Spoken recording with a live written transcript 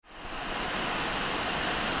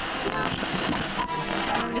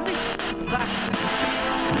really?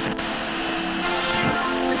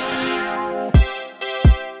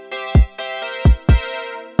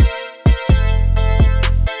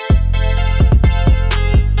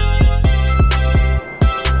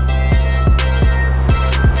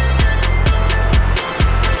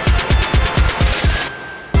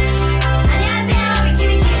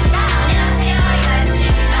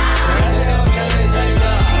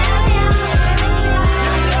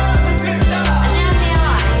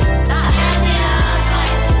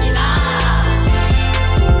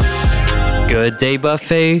 Good day,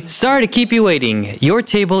 buffet. Sorry to keep you waiting. Your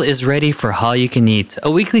table is ready for All You Can Eat,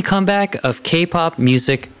 a weekly comeback of K-pop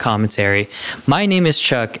music commentary. My name is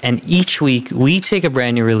Chuck, and each week we take a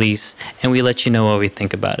brand new release and we let you know what we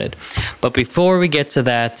think about it. But before we get to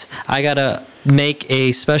that, I gotta make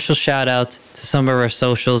a special shout out to some of our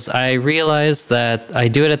socials. I realized that I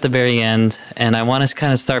do it at the very end, and I want to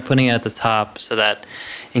kind of start putting it at the top so that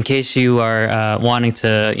in case you are wanting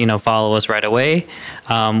to, follow us right away,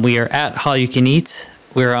 we are at All You Can Eat.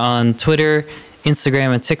 We're on Twitter,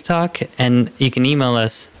 Instagram, and TikTok, and you can email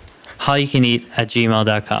us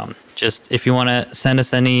allyoucaneat@gmail.com. Just if you want to send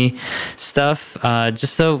us any stuff,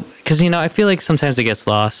 just so, because I feel like sometimes it gets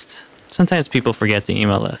lost. Sometimes people forget to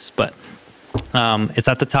email us, but it's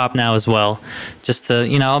at the top now as well. Just to,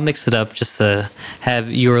 I'll mix it up just to have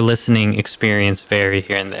your listening experience vary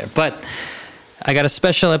here and there. But I got a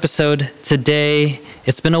special episode today.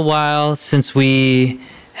 It's been a while since we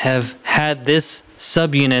have had this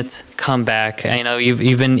subunit come back. I know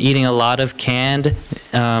you've been eating a lot of canned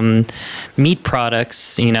meat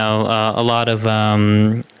products, a lot of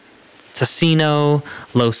tocino,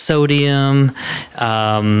 low sodium,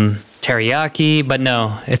 teriyaki, but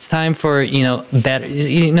no, it's time for, better,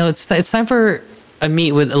 it's time for a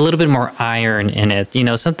meat with a little bit more iron in it,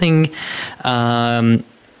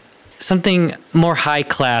 something more high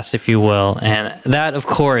class, if you will. And that, of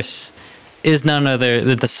course, is none other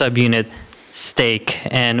than the subunit steak.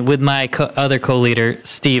 And with my other co-leader,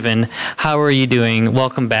 Steven, how are you doing?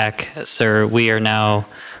 Welcome back, sir. We are now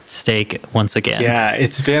steak once again. Yeah,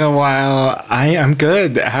 it's been a while. I'm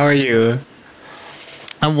good. How are you?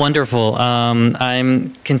 I'm wonderful. I'm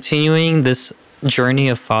continuing this journey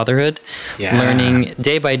of fatherhood, learning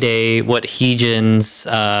day by day what Heejin's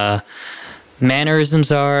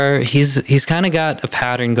mannerisms are. He's kind of got a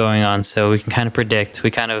pattern going on, so we can kind of predict. We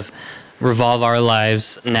kind of revolve our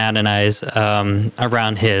lives, Nat and I's,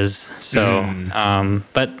 around his. So,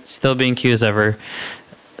 but still being cute as ever.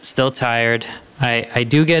 Still tired. I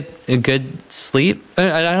do get a good sleep.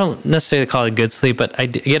 I don't necessarily call it good sleep, but I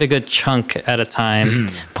get a good chunk at a time.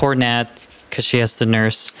 Poor Nat, because she has to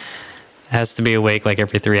nurse, has to be awake like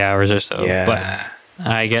every 3 hours or so. Yeah. But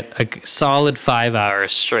I get a solid 5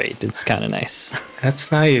 hours straight. It's kind of nice.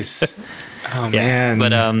 That's nice. Oh, yeah, man.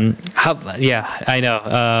 But I know.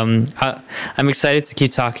 I'm excited to keep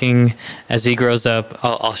talking as he grows up.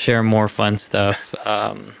 I'll share more fun stuff.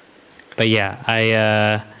 But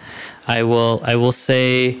yeah, I will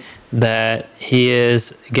say that he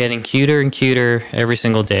is getting cuter and cuter every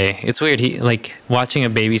single day. It's weird. He like watching a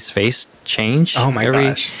baby's face change. Oh my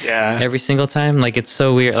gosh. Yeah. Every single time. Like it's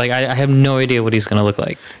so weird. Like I have no idea what he's gonna look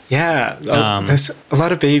like. Yeah. There's a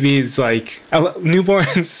lot of babies, like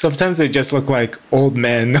newborns. Sometimes they just look like old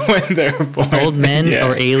men when they're born. Old men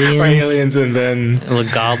or aliens. Or aliens, and then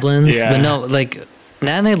like goblins. Yeah. But no, like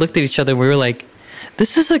Nat and I looked at each other and we were like,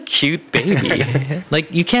 this is a cute baby.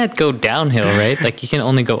 Like you can't go downhill, right? Like you can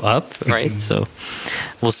only go up, right? So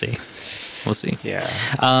we'll see. Yeah.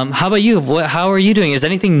 How about you? How are you doing? Is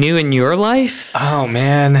anything new in your life? Oh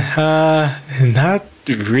man, not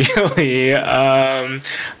really.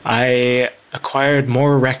 I acquired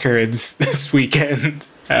more records this weekend.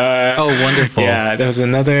 Oh, wonderful. Yeah, there was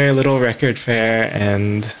another little record fair,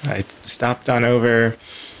 and I stopped on over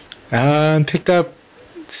and picked up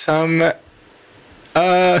some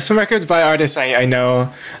records by artists I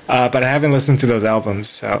know, but I haven't listened to those albums,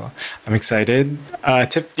 so I'm excited.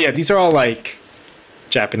 These are all like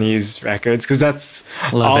Japanese records, because that's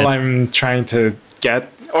all I'm trying to get,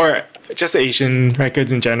 or just Asian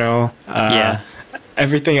records in general.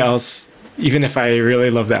 Everything else, even if I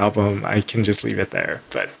really love the album, I can just leave it there.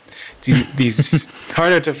 But these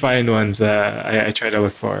harder to find ones, I try to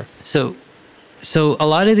look for. So a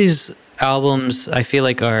lot of these albums, I feel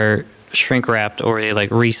like, are shrink wrapped or like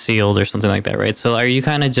resealed or something like that, right? So are you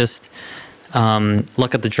kind of just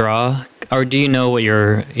luck at the draw, or do you know what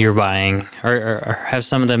you're buying, or have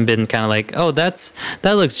some of them been kind of like, oh, that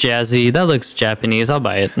looks jazzy, that looks Japanese, I'll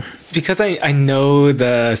buy it? Because I know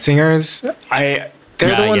the singers, they're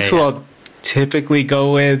the ones who I'll typically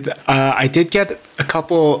go with. I did get a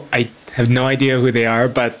couple. I have no idea who they are,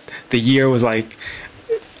 but the year was like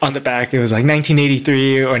on the back. It was like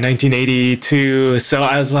 1983 or 1982. So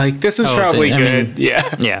I was like, this is probably good.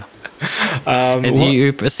 Yeah. Yeah.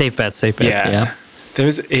 Safe bet. Yeah.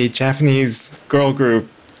 There's a Japanese girl group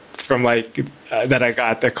from like that I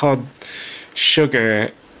got. They're called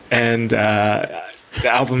Sugar, and the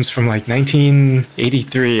album's from like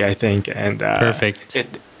 1983, I think. And perfect.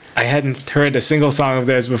 I hadn't heard a single song of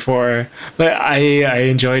theirs before, but I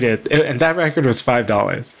enjoyed it. And that record was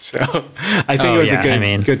 $5, so I think it was a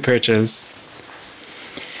good purchase.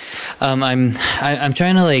 I'm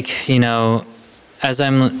trying to, like, you know, as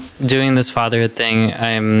I'm doing this fatherhood thing,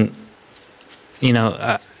 I'm, you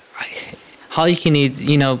know, All You Can Eat,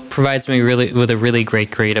 you know, provides me with a really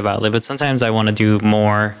great creative outlet, but sometimes I want to do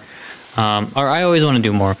more, or I always want to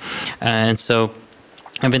do more, and so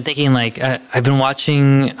I've been thinking, like, I've been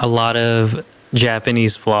watching a lot of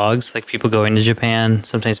Japanese vlogs, like people going to Japan,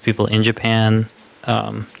 sometimes people in Japan,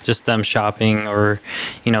 just them shopping or,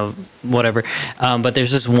 you know, whatever. But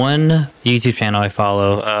there's this one YouTube channel I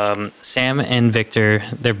follow, Sam and Victor.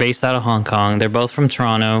 They're based out of Hong Kong. They're both from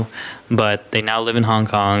Toronto, but they now live in Hong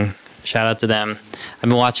Kong. Shout out to them. I've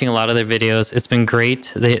been watching a lot of their videos. It's been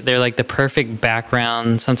great. They're like the perfect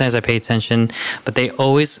background. Sometimes I pay attention, but they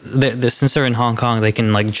always, since they're in Hong Kong, they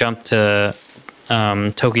can like jump to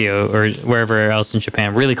Tokyo or wherever else in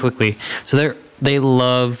Japan really quickly. So they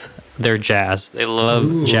love their jazz. They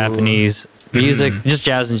love Japanese music, just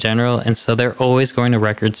jazz in general. And so they're always going to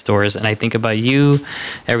record stores. And I think about you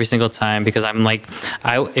every single time, because I'm like,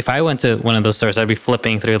 if I went to one of those stores, I'd be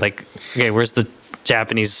flipping through like, okay, where's the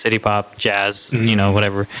Japanese city pop, jazz, you know,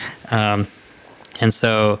 whatever. And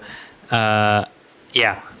so, yeah,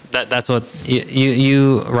 that's what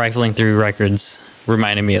you rifling through records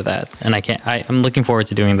reminded me of that. And I'm looking forward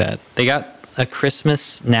to doing that. They got a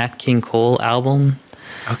Christmas Nat King Cole album.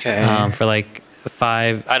 Okay. For like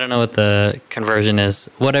I don't know what the conversion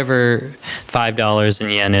is, whatever $5 in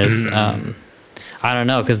yen is. I don't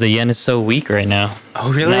know, because the yen is so weak right now.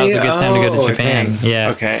 Oh, really? Now's a good time to go to Japan. Okay.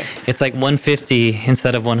 Yeah. Okay. It's like 150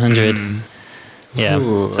 instead of 100. Yeah.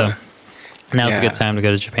 Ooh. So now's a good time to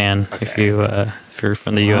go to Japan if you're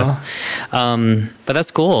from the US. But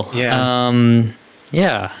that's cool. Yeah.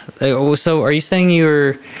 Yeah. So are you saying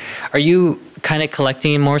are you kind of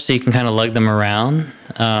collecting more so you can kind of lug them around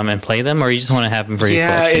and play them, or you just want to have them for your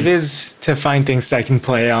collection? Yeah, it is to find things that I can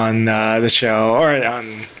play on the show or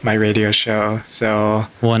on my radio show. So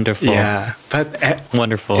wonderful. Yeah, but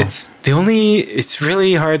wonderful. It's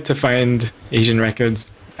really hard to find Asian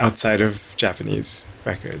records outside of Japanese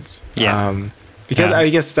records. Yeah. Because I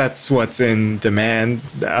guess that's what's in demand.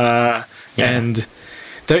 And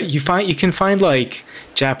you can find like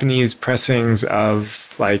Japanese pressings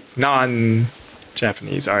of like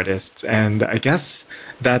non-Japanese artists, and I guess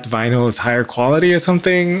that vinyl is higher quality or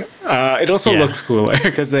something. It also looks cooler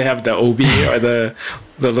because they have the obi or the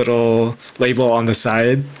little label on the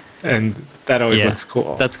side, and that always looks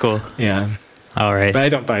cool. That's cool. Yeah. All right. But I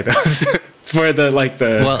don't buy those for the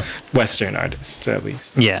Western artists, at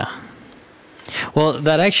least. Yeah. Well,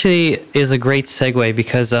 that actually is a great segue,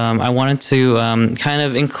 because I wanted to kind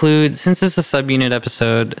of include, since it's a subunit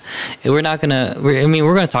episode, we're going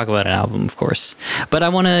to talk about an album, of course, but I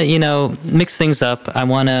want to, mix things up. I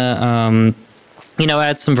want to,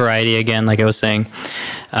 add some variety again, like I was saying,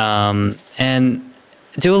 and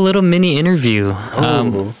do a little mini interview.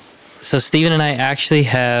 So Steven and I actually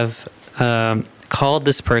have called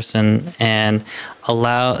this person and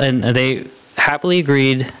they happily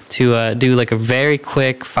agreed to do like a very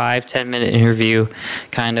quick 5-10 minute interview,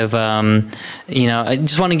 kind of I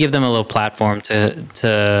just want to give them a little platform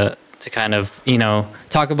to kind of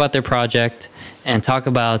talk about their project and talk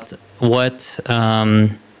about what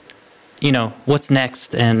what's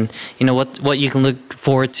next, and what you can look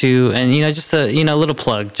forward to, and just a little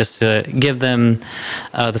plug just to give them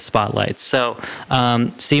the spotlight. So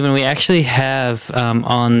Steven, we actually have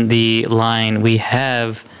on the line, we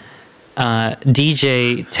have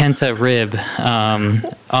DJ Tenta Rib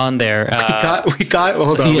on there. We got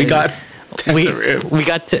Tenta Rib. We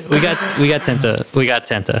got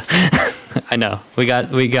Tenta. I know. We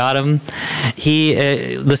got him. He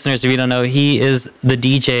listeners, if you don't know, he is the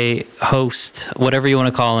DJ host, whatever you want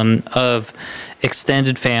to call him, of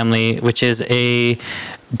Extended Family, which is a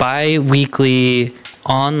bi-weekly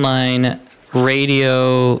online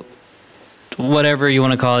radio, whatever you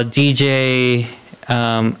want to call it, DJ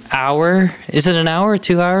hour. Is it an hour or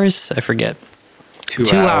 2 hours? I forget.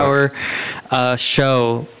 2 hour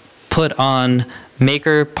show put on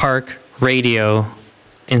Maker Park Radio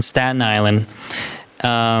in Staten Island.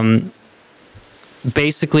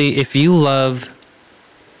 Basically, if you love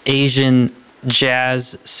Asian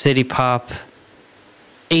jazz, city pop,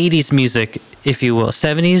 80s music, if you will.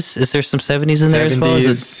 70s? Is there some 70s in there as well?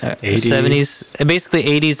 Is it 80s. 70s? Basically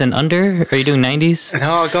 80s and under? Are you doing 90s?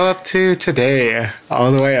 No, I'll go up to today,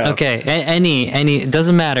 all the way up. Okay, any, it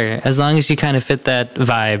doesn't matter. As long as you kind of fit that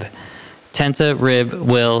vibe. Tenta Rib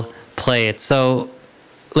will play it. So,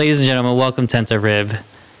 ladies and gentlemen, welcome Tenta Rib.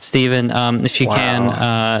 Steven, if you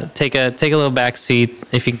can, take a little back seat.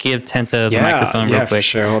 If you can give Tenta the microphone real quick. For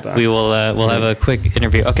sure. Hold on. We will we'll have a quick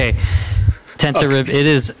interview. Okay. Tenta Rib, it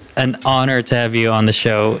is an honor to have you on the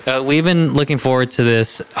show. We've been looking forward to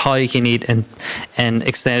this All You Can Eat and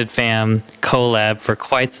Extended Fam collab for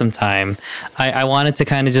quite some time. I wanted to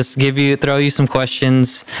kind of just throw you some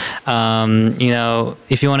questions.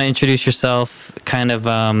 If you want to introduce yourself, kind of,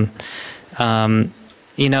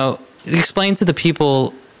 explain to the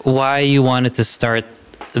people why you wanted to start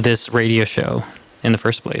this radio show in the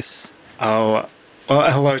first place. Oh,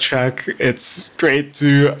 well, hello, Chuck. It's great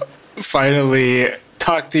to finally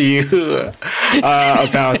talk to you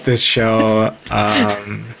about this show.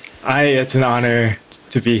 It's an honor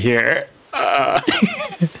to be here.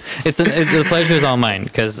 The pleasure is all mine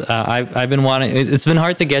because I've been wanting. It's been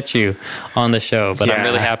hard to get you on the show, but I'm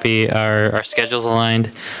really happy our schedules aligned.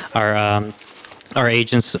 Our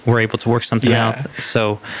agents were able to work something out.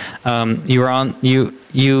 So you were on.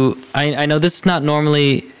 I know this is not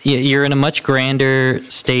normally. You're in a much grander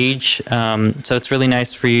stage, so it's really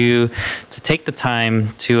nice for you to take the time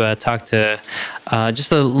to talk to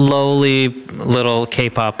just a lowly little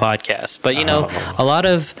K-pop podcast. But a lot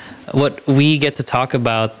of what we get to talk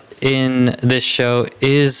about in this show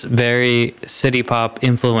is very city pop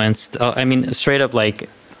influenced. Straight up like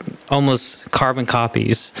almost carbon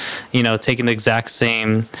copies, taking the exact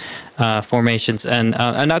same formations. And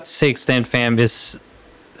not to say Extended Fam is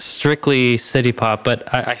strictly city pop,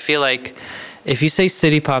 but I feel like if you say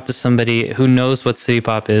city pop to somebody who knows what city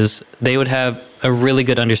pop is, they would have a really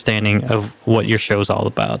good understanding of what your show is all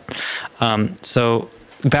about. So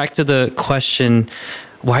back to the question,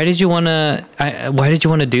 why did you want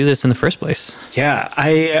to do this in the first place? Yeah,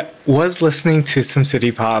 I was listening to some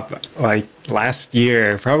city pop like last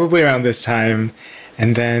year, probably around this time,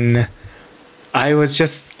 and then I was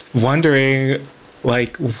just wondering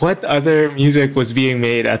like what other music was being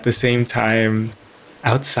made at the same time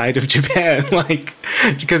outside of Japan, like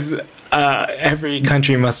because every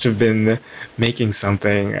country must have been making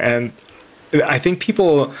something, and I think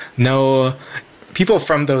people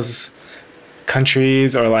from those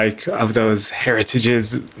countries or like of those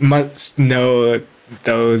heritages must know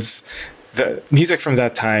the music from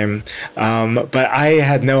that time, but I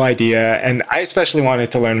had no idea, and I especially wanted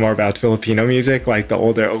to learn more about Filipino music, like the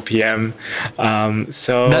older OPM.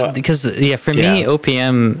 For me,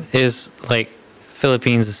 OPM is like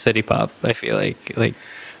Philippines city pop. I feel like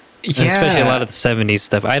especially a lot of the 70s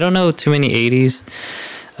stuff. I don't know too many 80s,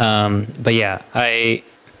 but yeah, I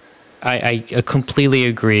completely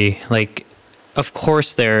agree. Like, of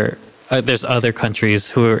course there's other countries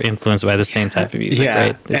who are influenced by the same type of music,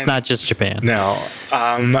 right? It's not just Japan. No.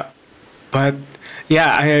 But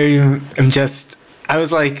yeah, I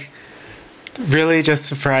was like really just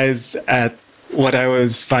surprised at what I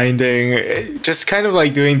was finding, just kind of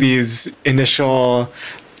like doing these initial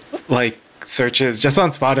like searches just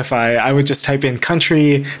on Spotify. I would just type in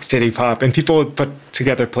country city pop and people would put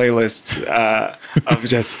together playlists of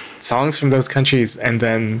just songs from those countries, and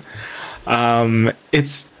then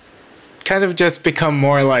it's kind of just become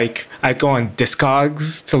more like I go on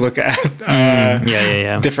Discogs to look at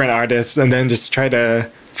different artists and then just try to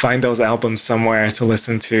find those albums somewhere to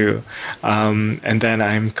listen to, and then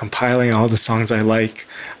I'm compiling all the songs I like,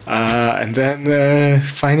 and then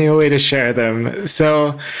finding a way to share them.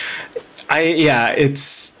 So I've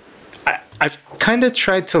kind of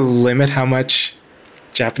tried to limit how much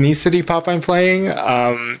Japanese city pop I'm playing,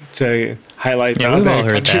 to highlight the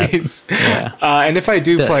other countries. And if I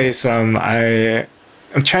do play some,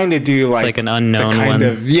 I'm trying to do like an unknown kind one.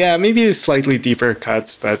 of maybe slightly deeper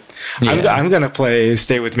cuts, but I'm gonna play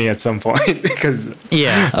 "Stay With Me" at some point because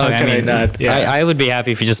I would be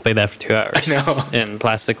happy if you just played that for 2 hours. I know. In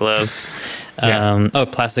Plastic Love,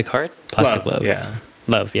 Plastic Heart,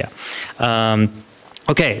 Love.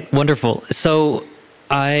 Okay, wonderful. So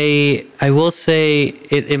I will say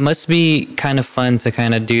it must be kind of fun to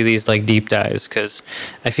kind of do these like deep dives, because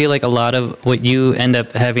I feel like a lot of what you end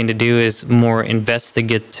up having to do is more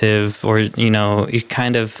investigative, or you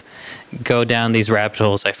kind of go down these rabbit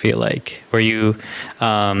holes. I feel like where you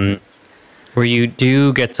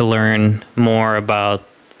do get to learn more about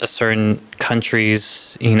a certain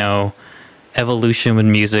country's evolution with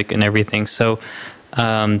music and everything. So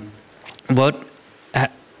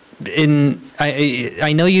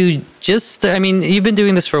I know you just, I mean, you've been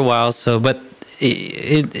doing this for a while, so, but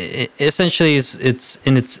it essentially it's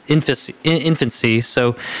in its infancy.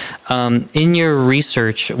 So, in your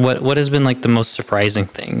research, what has been like the most surprising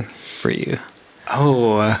thing for you?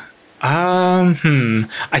 Oh,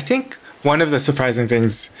 I think one of the surprising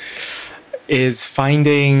things is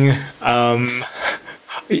finding.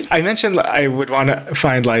 I mentioned I would want to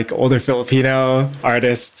find like older Filipino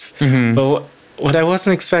artists, but what I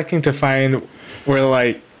wasn't expecting to find were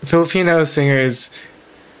like Filipino singers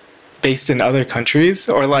based in other countries,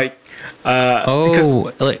 or like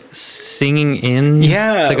like singing in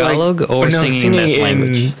Tagalog, or no, singing that in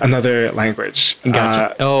language? Another language.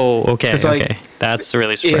 Gotcha. Okay, okay. That's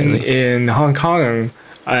really surprising. In Hong Kong,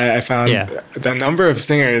 I found the number of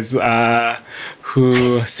singers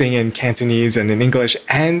who sing in Cantonese and in English,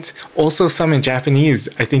 and also some in Japanese.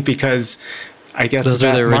 I think because I guess those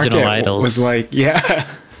are the original idols. Was like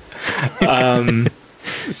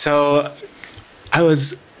so I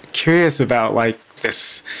was curious about like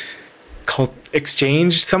this cult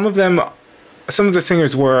exchange. Some of the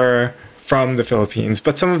singers were from the Philippines,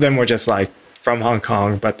 but some of them were just like from Hong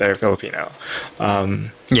Kong, but they're Filipino.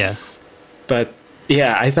 But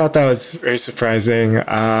yeah, I thought that was very surprising.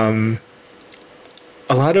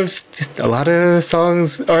 A lot of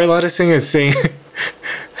songs, or a lot of singers sing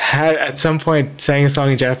had at some point sang a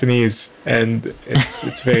song in Japanese, and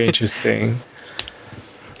it's very interesting.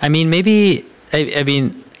 I mean, maybe I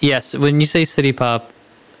mean, yes. When you say city pop,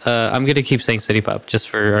 I'm gonna keep saying city pop just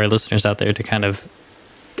for our listeners out there to kind of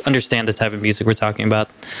understand the type of music we're talking about,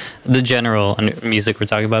 the general music we're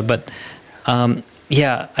talking about. But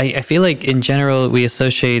I feel like in general we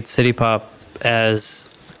associate city pop as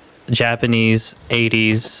Japanese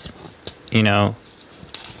 80s,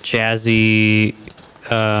 jazzy,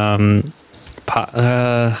 pop,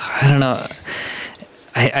 I don't know.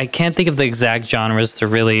 I can't think of the exact genres to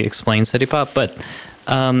really explain city pop, but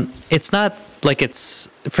it's not like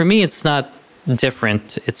for me, it's not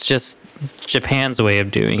different. It's just Japan's way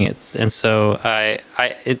of doing it. And so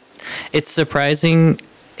it's surprising.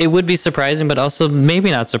 It would be surprising, but also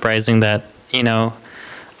maybe not surprising that,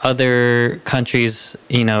 other countries,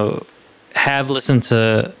 have listened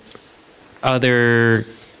to other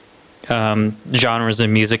genres of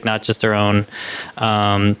music, not just their own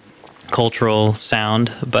cultural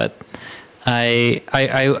sound. But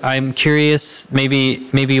I'm curious. Maybe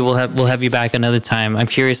we'll have you back another time. I'm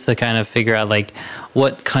curious to kind of figure out like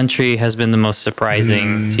what country has been the most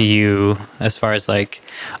surprising to you, as far as like,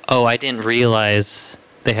 I didn't realize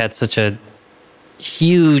they had such a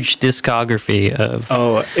huge discography of.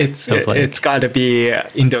 It's got to be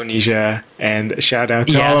Indonesia, and shout out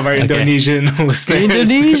to all of our Indonesian listeners.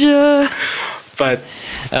 Indonesia. But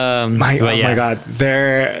my God,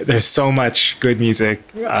 there's so much good music,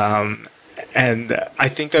 and I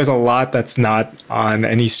think there's a lot that's not on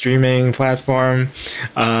any streaming platform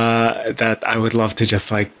that I would love to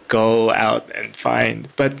just like go out and find.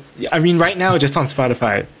 But I mean, right now, just on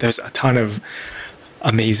Spotify, there's a ton of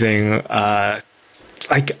amazing.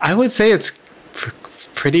 Like I would say it's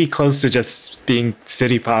pretty close to just being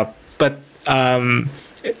city pop, but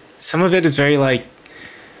some of it is very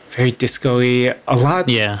disco-y. A lot.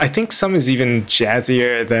 Yeah. I think some is even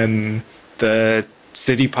jazzier than the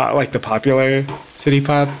city pop, like the popular city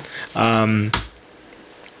pop.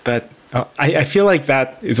 But I feel like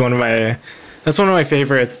that's one of my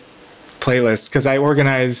favorite playlists, because I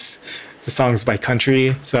organize the songs by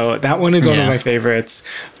country. So that one is one of my favorites.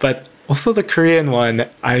 But also the Korean one,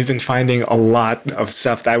 I've been finding a lot of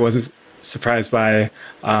stuff that I was surprised by,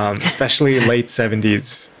 especially late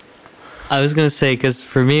 70s. I was going to say, because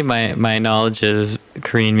for me, my knowledge of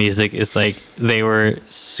Korean music is like they were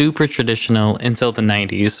super traditional until the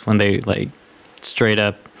 90s, when they like straight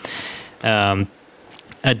up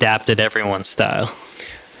adapted everyone's style.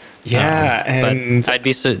 Yeah, and but I'd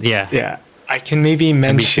be yeah. I can maybe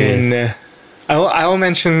mention. I'll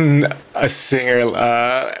mention a singer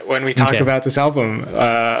when we talk about this album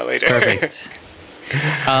later. Perfect.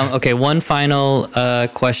 Okay, one final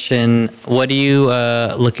question. What are you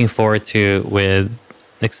looking forward to with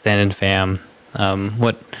Extended Fam?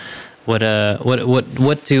 What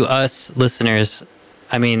do us listeners?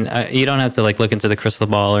 I mean, you don't have to like look into the crystal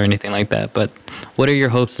ball or anything like that, but what are your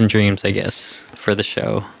hopes and dreams, I guess, for the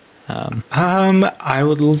show? I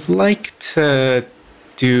would like to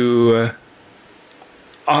do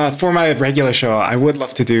for my regular show. I would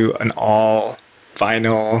love to do an all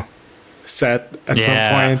vinyl set at some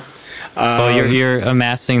point. You're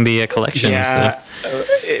amassing the collection. Yeah,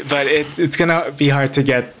 but it's gonna be hard to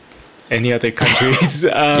get any other countries.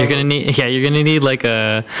 You're gonna need like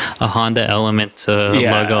a Honda Element to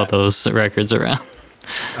lug all those records around.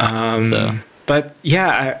 But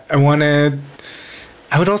yeah,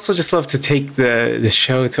 I would also just love to take the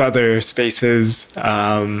show to other spaces.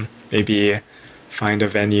 Maybe find a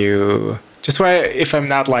venue just where if I'm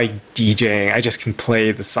not like DJing, I just can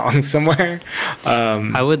play the song somewhere.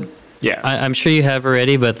 I would. Yeah, I'm sure you have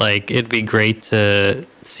already, but like it'd be great to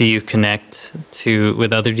see you connect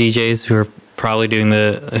with other DJs who are probably doing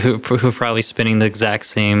who are probably spinning the exact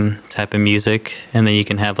same type of music, and then you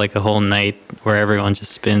can have like a whole night where everyone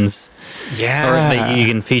just spins. Yeah, or you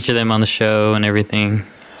can feature them on the show and everything.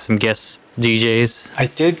 Some guest DJs. I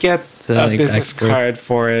did get a business card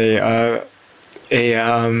for a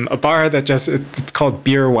bar that it's called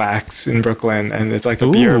Beer Wax in Brooklyn, and it's like a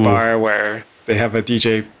beer bar where they have a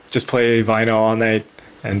DJ just play vinyl all night.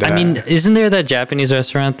 And I mean, isn't there that Japanese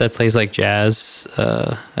restaurant that plays like jazz?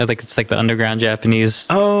 I think it's like the underground Japanese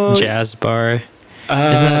jazz bar.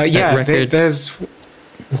 There's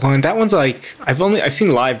one. That one's like I've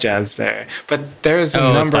seen live jazz there, but there's a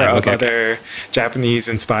number of other Japanese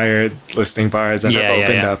inspired listening bars that have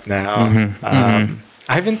opened up now. Mm-hmm.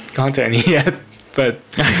 I haven't gone to any yet, but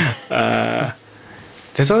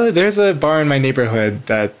there's a bar in my neighborhood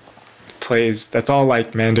that's all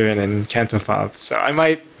like Mandarin and Cantopop, so I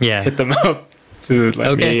might hit them up to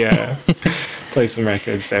let me play some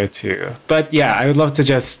records there too. But yeah, I would love to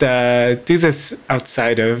just do this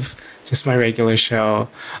outside of just my regular show.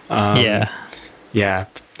 I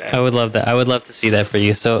would love that. I would love to see that for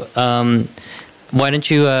you. So why don't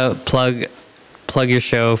you plug your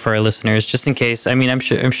show for our listeners, just in case. I mean, I'm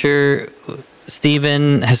sure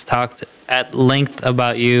Steven has talked at length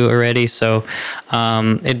about you already, so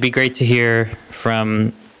it'd be great to hear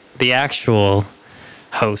from the actual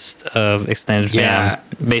host of Extended Fam.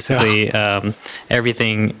 Basically,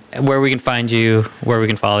 everything, where we can find you, where we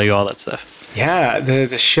can follow you, all that stuff. Yeah,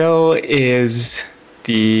 the show is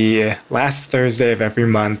the last Thursday of every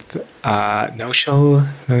month. No show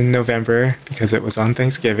in November because it was on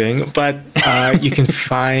Thanksgiving, but you can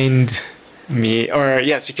find me,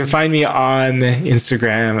 you can find me on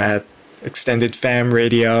Instagram at Extended Fam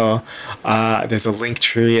Radio. There's a link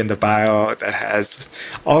tree in the bio that has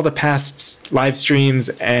all the past live streams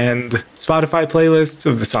and Spotify playlists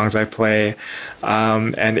of the songs I play.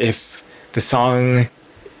 And if the song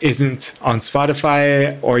isn't on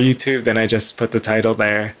Spotify or YouTube, then I just put the title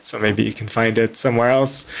there. So maybe you can find it somewhere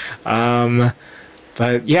else.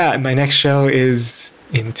 But yeah, my next show is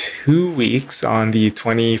in 2 weeks on the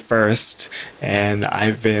 21st, and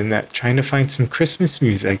I've been trying to find some Christmas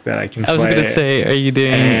music that I can play. I was gonna say, are you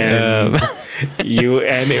doing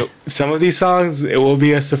some of these songs, it will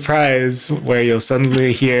be a surprise where you'll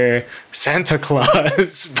suddenly hear Santa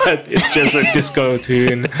Claus, but it's just a disco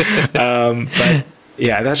tune. But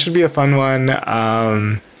yeah, that should be a fun one.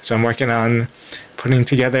 So I'm working on putting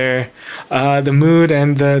together the mood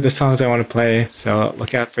and the songs I want to play, so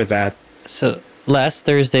look out for that. So last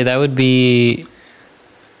Thursday, that would be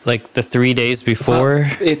like the 3 days before.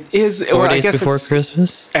 It is 4 days before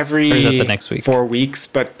Christmas. Or is that the next week? 4 weeks,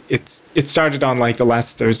 but it started on like the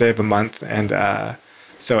last Thursday of a month, and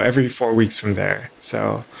so every 4 weeks from there.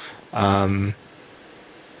 So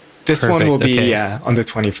this one will be on the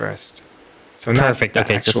 21st. So not perfect.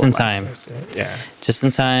 Okay, just in time. Yeah, just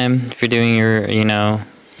in time if you're doing your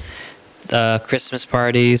Christmas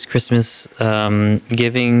parties, Christmas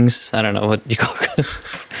givings. I don't know what you call it.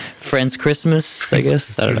 Friends Christmas, I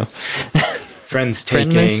guess. I don't know. Friends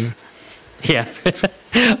taking. Yeah.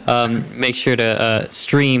 Make sure to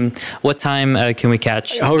stream. What time can we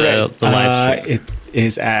catch the live stream? It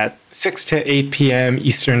is at 6 to 8 p.m.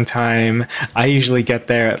 Eastern time. I usually get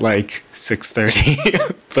there at like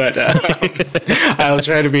 6:30, but I'll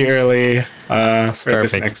try to be early for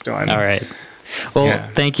this next one. All right. Well,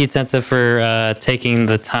 thank you, Tensa, for taking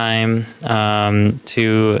the time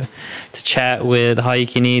to chat with All You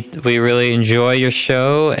Can Eat. We really enjoy your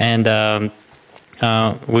show, and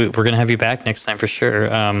we're going to have you back next time for sure.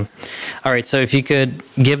 All right, so if you could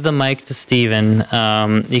give the mic to Steven,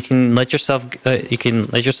 you can let yourself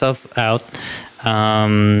out,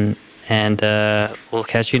 and we'll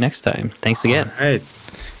catch you next time. Thanks again. All right.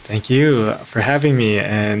 Thank you for having me,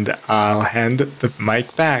 and I'll hand the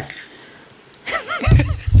mic back.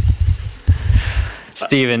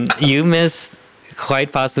 Steven, you missed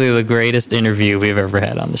quite possibly the greatest interview we've ever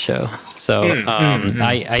had on the show. So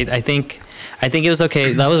I think it was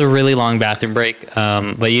okay. That was a really long bathroom break,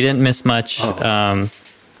 but you didn't miss much. We're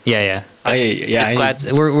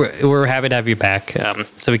happy to have you back,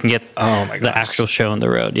 so we can get the actual show on the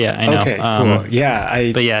road. Yeah, I know. Okay, cool.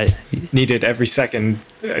 I needed every second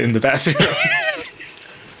in the bathroom.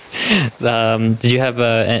 Did you have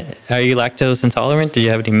are you lactose intolerant? Did you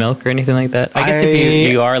have any milk or anything like that? I guess if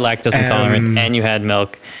you are lactose intolerant and you had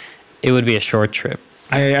milk, it would be a short trip.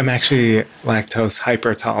 I am actually lactose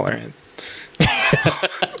hypertolerant.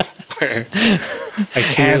 Where I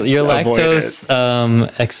can't you're avoid lactose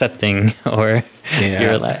it. accepting, or Yeah.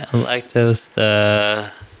 you're lactose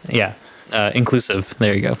inclusive.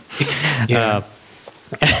 There you go. Yeah.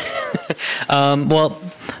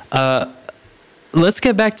 Let's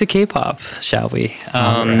get back to K-pop, shall we?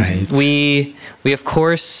 All right. We of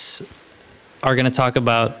course are going to talk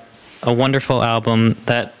about a wonderful album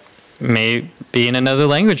that may be in another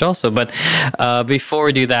language also. But before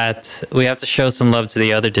we do that, we have to show some love to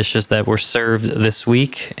the other dishes that were served this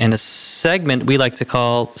week in a segment we like to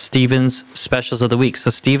call Steven's Specials of the Week. So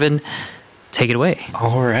Steven, take it away.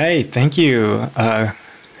 All right. Thank you.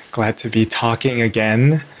 Glad to be talking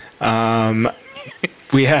again.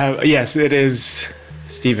 We have, yes, it is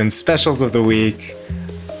Steven's Specials of the Week.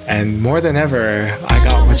 And more than ever, I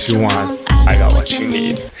got what you want. I got what you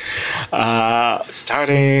need.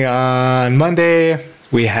 Starting on Monday,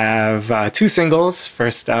 we have 2 singles.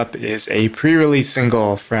 First up is a pre-release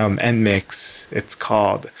single from NMIX. It's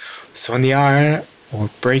called Soñar or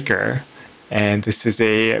Breaker. And this is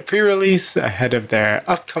a pre-release ahead of their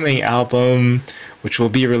upcoming album, which will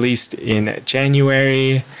be released in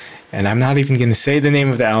January. And I'm not even going to say the name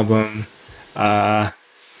of the album, but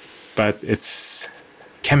it's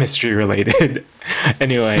chemistry related.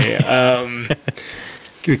 Anyway,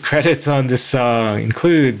 the credits on this song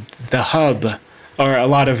include The Hub, or a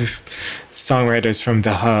lot of songwriters from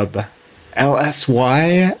The Hub,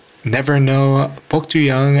 LSY, Never Know, Bok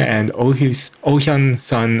Ju-young, and Oh Hyun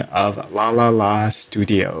Sun of La La La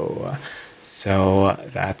Studio. So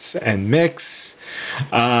that's NMIX.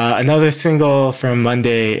 Another single from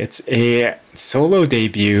Monday, it's a solo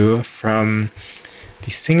debut from the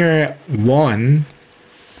singer Won,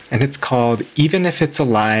 and it's called Even If It's a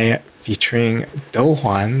Lie, featuring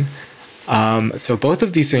Do-hwan. So both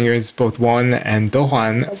of these singers, both Won and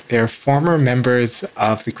Do-hwan, they're former members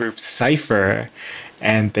of the group Cypher,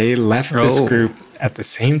 and they left this group at the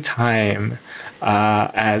same time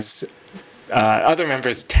as other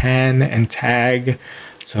members Tan and Tag.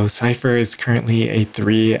 So Cypher is currently a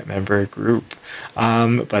 3-member group.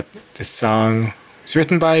 But this song was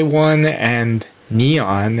written by Won and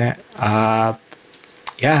Neon.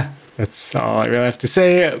 That's all I really have to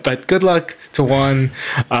say. But good luck to Won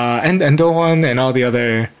and Do-hwan and all the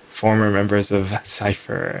other former members of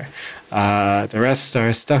Cypher. The rest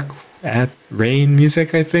are stuck at Rain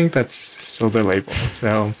Music, I think. That's still their label.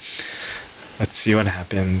 So let's see what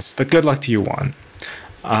happens. But good luck to you, Won.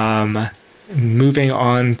 Moving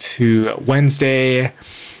on to Wednesday,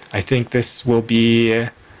 I think this will be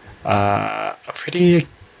a pretty...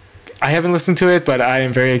 I haven't listened to it, but I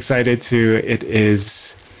am very excited to. It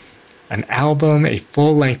is an album, a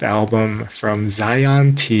full-length album from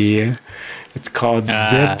Zion T. It's called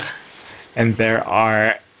Zip, and there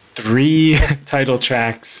are 3 title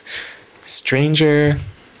tracks: Stranger,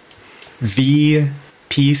 V,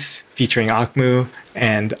 Peace, featuring Akmu,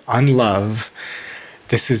 and Unlove.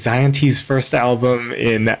 This is Zion T's first album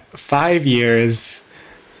in 5 years,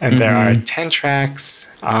 and there are 10 tracks.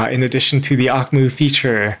 In addition to the Akmu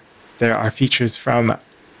feature, there are features from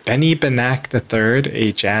Benny Benak III,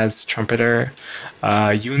 a jazz trumpeter,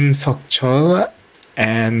 Yoon Sok-chol,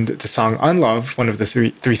 and the song Unlove, one of the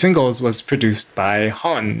three singles, was produced by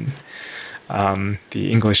Hon,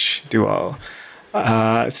 the English duo.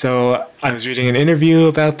 So I was reading an interview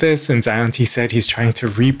about this, and Zion T said he's trying to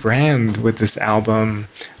rebrand with this album,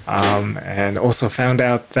 and also found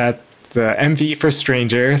out that the MV for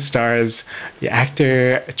Stranger stars the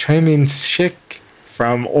actor Choi Min-sik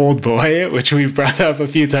from Old Boy, which we've brought up a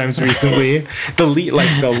few times recently. The lead,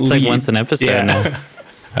 it's like once an episode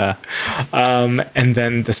now. And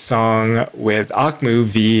then the song with Akmu,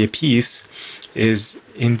 V, Peace, is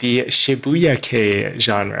in the Shibuya-kei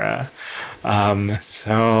genre. I'm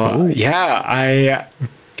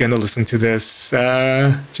gonna listen to this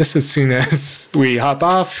just as soon as we hop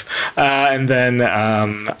off, and then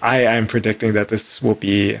I'm predicting that this will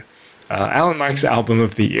be Alan Mark's album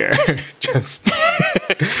of the year. Just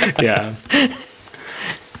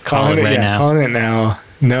calling it now.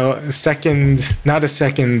 No second, not a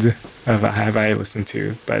second of have I listened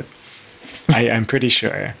to, but I'm pretty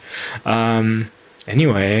sure.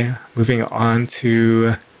 Anyway, moving on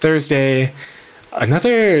to Thursday,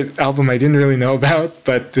 another album I didn't really know about,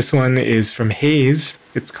 but this one is from Haze.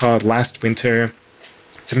 It's called Last Winter.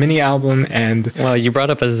 It's a mini album, and Wow, you brought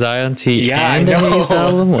up a Zion T Yeah, and I a know. Haze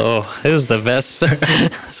album? Oh, this is the best,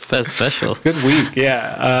 best special. good week.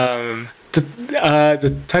 Yeah.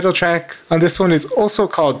 The title track on this one is also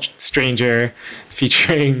called Stranger,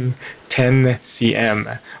 featuring 10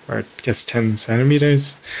 cm, or I guess 10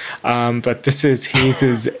 centimeters. But this is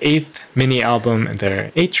Haze's 8th mini album, and there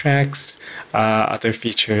are 8 tracks. Other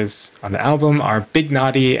features on the album are Big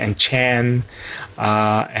Naughty and Chan.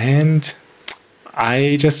 And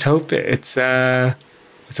I just hope it's a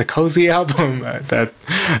cozy album. That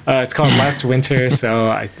it's called Last Winter, so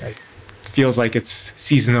I feels like it's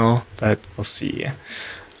seasonal, but we'll see.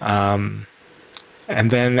 And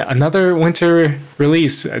then another winter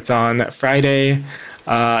release. It's on Friday.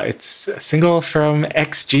 It's a single from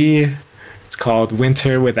XG. It's called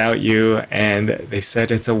Winter Without You, and they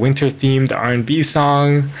said it's a winter-themed R&B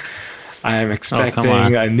song. I'm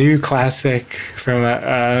expecting a new classic from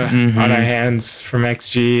on our hands from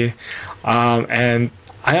XG. And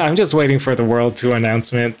I'm just waiting for the World Tour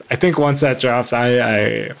announcement. I think once that drops,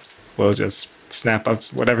 I will just snap up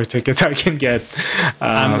whatever tickets I can get.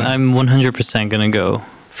 I'm 100% gonna go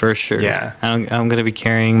for sure. Yeah, I'm gonna be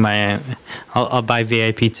carrying my. I'll buy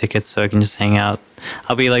VIP tickets so I can just hang out.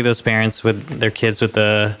 I'll be like those parents with their kids with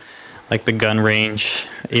the gun range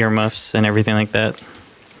earmuffs and everything like that.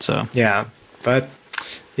 So yeah, but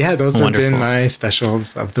yeah, those have been my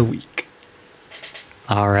specials of the week.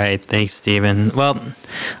 All right, thanks, Steven. Well,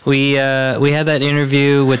 we had that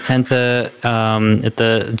interview with Tenta at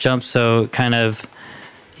the Jump, so kind of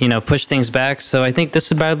push things back. So I think this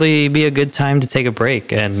would probably be a good time to take a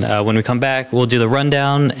break. And when we come back, we'll do the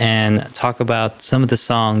rundown and talk about some of the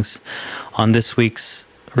songs on this week's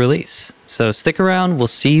release. So stick around. We'll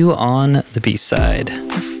see you on the B-side.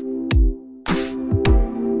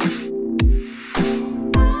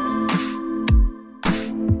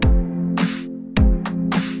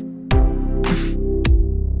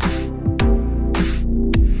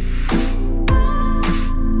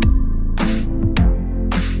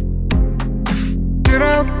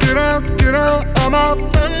 Get out of my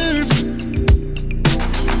face.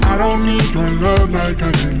 I don't need your love like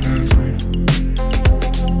I did last week.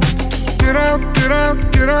 Get out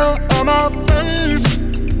of my face.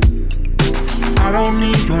 I don't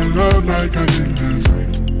need your love like I did last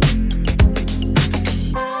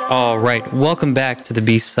week. All right, welcome back to the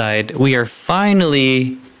B-side. We are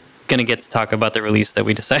finally gonna get to talk about the release that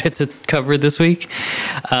we decided to cover this week.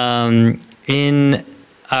 In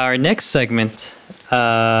our next segment,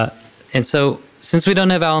 and so since we don't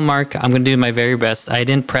have Alan Mark, I'm going to do my very best. I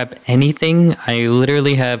didn't prep anything. I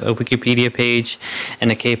literally have a Wikipedia page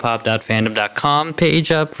and a kpop.fandom.com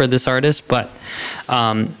page up for this artist, but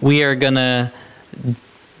we are going to,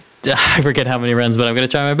 I forget how many runs, but I'm going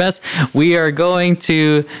to try my best. We are going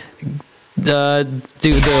to do the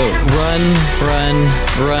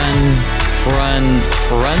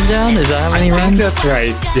rundown. Is that how many runs? I think that's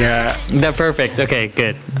right. Yeah. That's perfect. Okay,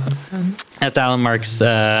 good. That's Alan Mark's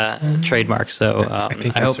trademark. So I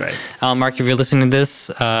think I that's hope, right. Alan Mark, if you're listening to this,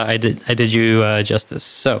 I did you justice.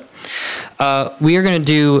 So we are going to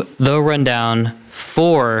do the rundown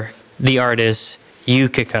for the artist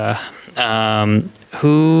Yukika,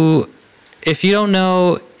 who, if you don't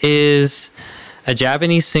know, is a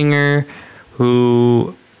Japanese singer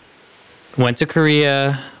who went to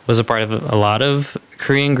Korea, was a part of a lot of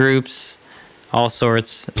Korean groups, all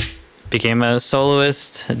sorts, became a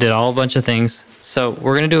soloist, did a whole bunch of things. So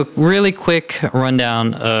we're going to do a really quick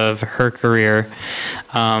rundown of her career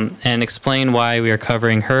and explain why we are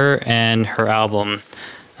covering her and her album,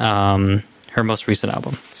 her most recent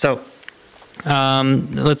album. So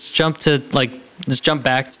let's jump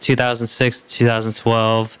back to 2006,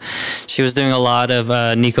 2012. She was doing a lot of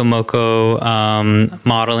Nico Moko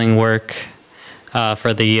modeling work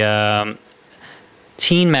for the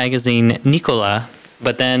teen magazine Nicola.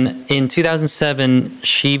 But then in 2007,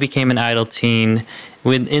 she became an idol teen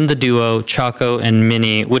within the duo Choco and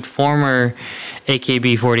Minnie with former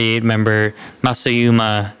AKB48 member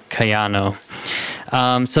Masayuma Kayano.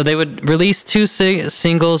 So they would release 2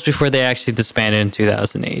 singles before they actually disbanded in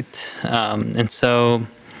 2008. And so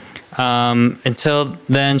until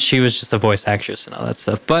then, she was just a voice actress and all that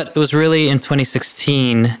stuff. But it was really in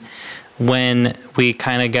 2016 when we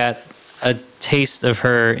kind of got a taste of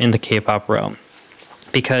her in the K-pop realm,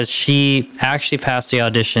 because she actually passed the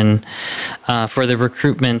audition for the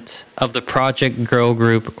recruitment of the project girl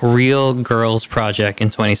group Real Girls Project in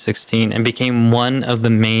 2016 and became one of the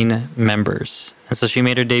main members. And so she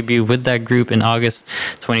made her debut with that group in August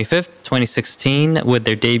 25th, 2016 with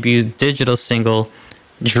their debut digital single,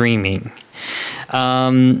 Dreaming.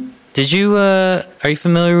 Did you are you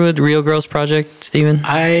familiar with Real Girls Project, Steven?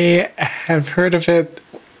 I have heard of it,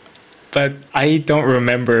 but I don't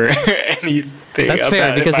remember anything. That's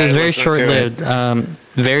fair about because if it was I very listened to it. short-lived.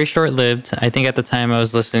 Very short-lived. I think at the time I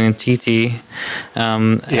was listening to TT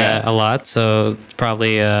a lot, so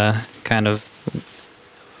probably kind of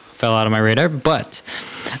fell out of my radar. But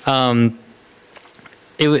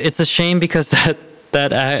it's a shame because that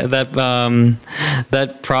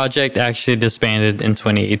project actually disbanded in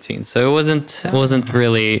 2018. So it wasn't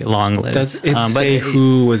really long-lived. Does it say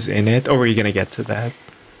who was in it, or were you gonna get to that?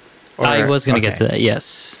 I was going to get to that,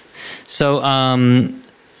 yes. So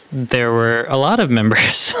there were a lot of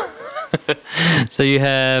members. So you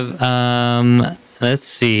have, let's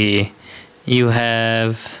see, you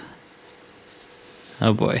have,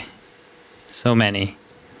 oh boy, so many.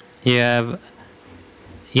 You have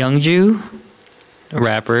Youngju,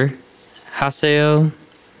 rapper, Haseo,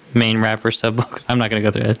 main rapper sub. I'm not going to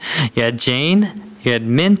go through it. You had Jane, you had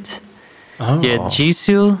Mint, you had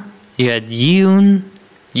Jisoo, you had Yoon,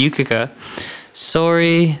 Yukika,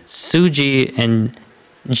 Sori, Suji, and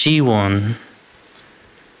Jiwon.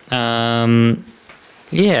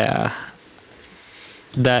 Yeah,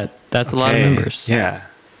 that's a lot of members. Yeah.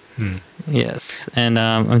 Yes, and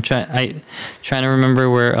I'm trying to remember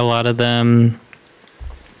where a lot of them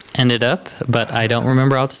ended up, but I don't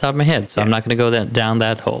remember off the top of my head, so I'm not going to go down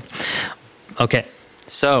that hole. Okay,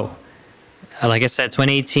 so like I said,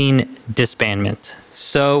 2018 disbandment.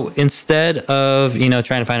 So instead of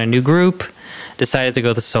trying to find a new group, decided to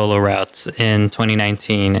go the solo route in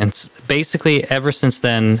 2019, and basically ever since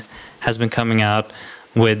then has been coming out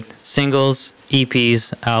with singles,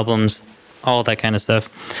 EPs, albums, all that kind of stuff.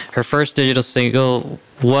 Her first digital single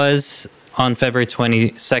was on February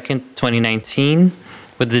 22nd, 2019,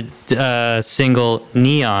 with the single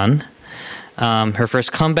Neon. Her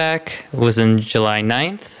first comeback was in July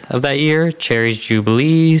 9th of that year, Cherry's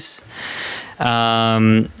Jubilees.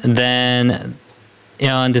 Then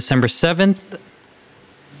on December 7th,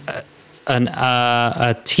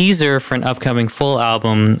 a teaser for an upcoming full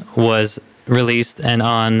album was released, and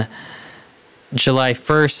on July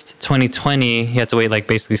 1st, 2020, you had to wait like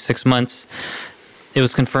basically 6 months, it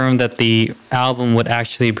was confirmed that the album would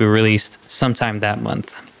actually be released sometime that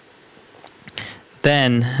month.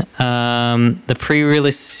 Then the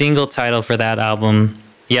pre-release single title for that album,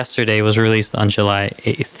 Yesterday, was released on July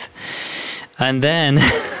 8th. And then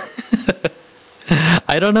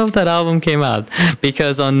I don't know if that album came out,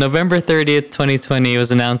 because on November 30th, 2020, it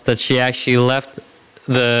was announced that she actually left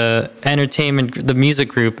the music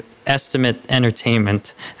group Estimate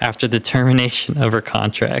Entertainment after the termination of her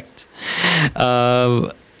contract.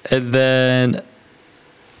 And then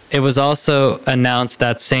it was also announced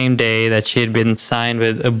that same day that she had been signed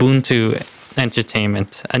with Ubuntu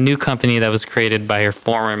Entertainment, a new company that was created by her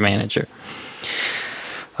former manager.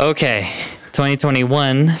 Okay,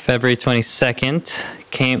 2021, February 22nd,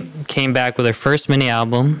 came back with her first mini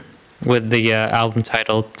album with the album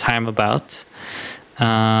titled Time About.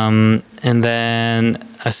 And then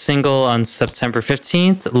a single on September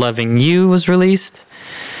 15th, Loving You, was released.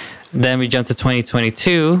 Then we jumped to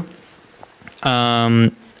 2022.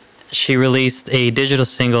 She released a digital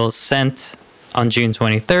single, Sent, on June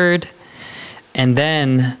 23rd. And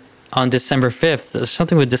then on December 5th,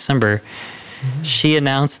 something with December, she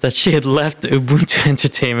announced that she had left Ubuntu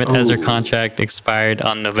Entertainment as her contract expired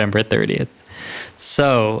on November 30th.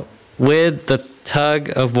 So with the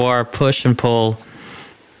tug of war, push and pull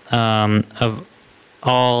of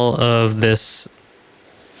all of this,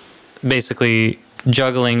 basically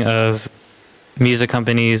juggling of music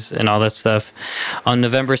companies and all that stuff, on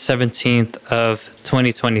November 17th of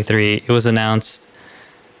 2023, it was announced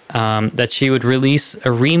that she would release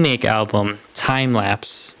a remake album,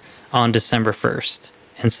 Time-Lapse, on December 1st.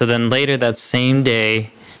 And so then later that same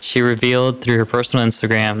day, she revealed through her personal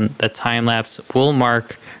Instagram that Time-Lapse will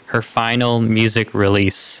mark her final music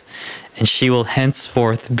release, and she will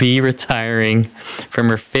henceforth be retiring from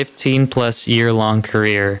her 15-plus year-long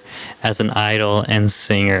career as an idol and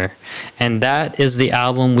singer. And that is the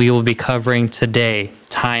album we will be covering today,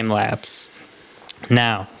 Time-Lapse.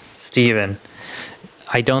 Now, Steven,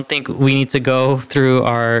 I don't think we need to go through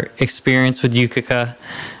our experience with Yukika.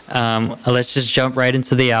 Let's just jump right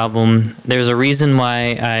into the album. There's a reason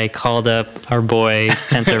why I called up our boy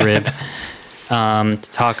Tenta Rib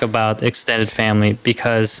to talk about Extended Family,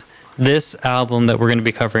 because this album that we're going to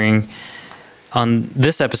be covering on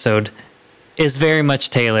this episode is very much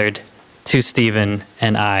tailored to Steven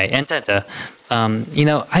and I and Tenta.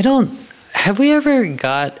 Have we ever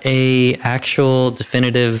got a actual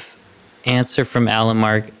definitive answer from Alan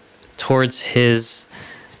Mark towards his,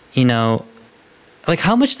 like,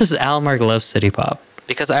 how much does Almark love city pop?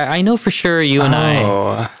 Because I know for sure you and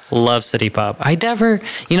I love city pop. I never,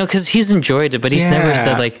 because he's enjoyed it, but he's never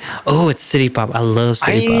said like, oh, it's city pop. I love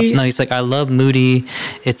city pop. No, he's like, I love Moody.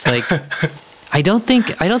 It's like, I don't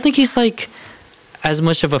think he's like as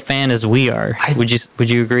much of a fan as we are. Would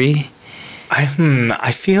you agree?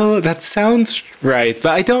 I feel that sounds right,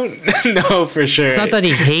 but I don't know for sure. It's not that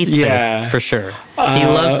he hates it, for sure. He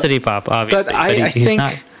loves city pop, obviously. But I he's think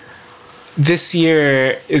not. This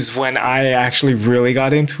year is when I actually really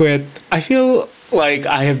got into it. I feel like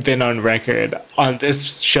I have been on record on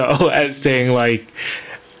this show as saying like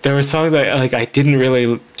there were songs that like I didn't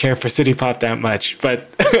really care for city pop that much, but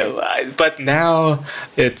now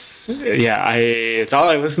it's all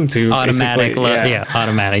I listen to. Automatic,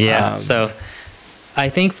 automatic, yeah. So I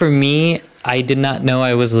think for me, I did not know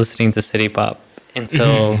I was listening to city pop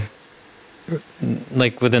until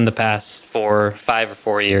like within the past 5 or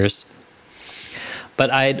 4 years. But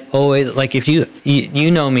I'd always, like, if you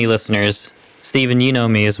know me, listeners, Steven, you know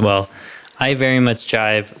me as well. I very much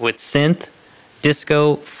jive with synth,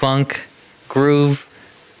 disco, funk, groove,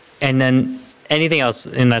 and then anything else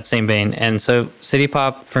in that same vein. And so city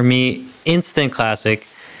pop, for me, instant classic.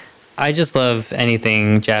 I just love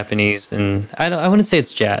anything Japanese, and I wouldn't say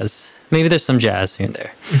it's jazz. Maybe there's some jazz here and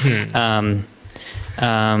there.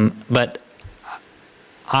 But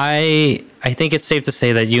I think it's safe to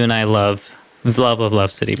say that you and I love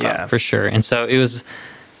city pop for sure. And so it was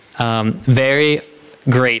very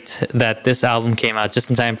great that this album came out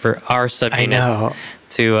just in time for our subunit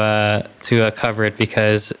to cover it,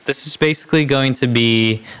 because this is basically going to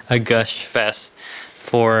be a gush fest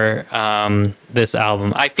for this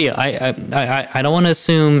album. I feel I don't want to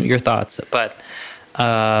assume your thoughts, but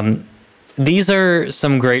these are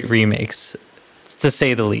some great remakes, to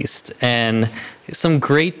say the least, and some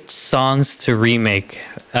great songs to remake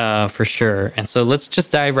for sure. And so let's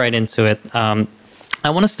just dive right into it. I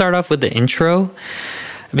want to start off with the intro,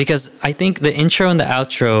 because I think the intro and the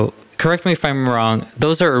outro, correct me if I'm wrong,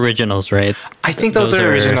 those are originals, right? I think those are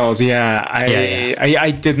originals, yeah.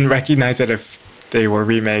 I didn't recognize it if they were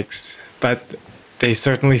remakes, but they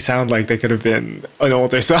certainly sound like they could have been an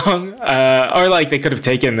older song, or like they could have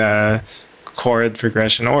taken a chord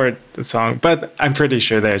progression or the song, but I'm pretty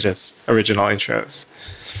sure they're just original intros.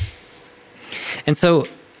 And so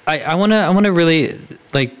I want to really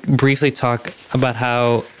like briefly talk about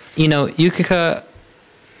how, Yukika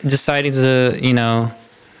deciding to,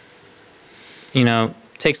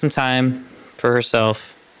 take some time for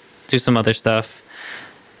herself, do some other stuff,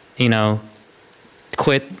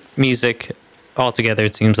 quit music altogether,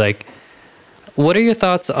 it seems like. What are your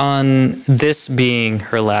thoughts on this being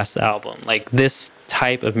her last album? Like this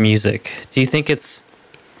type of music? Do you think it's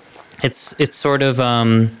sort of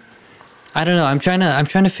I don't know. I'm trying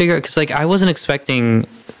to figure out, because like I wasn't expecting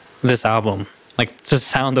this album like to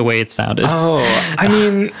sound the way it sounded. Oh, I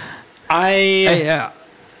mean,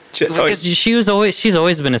 because she's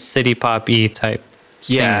always been a city pop-y type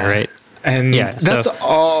singer, right? And that's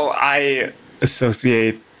all I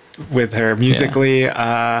associate with her musically.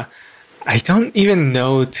 I don't even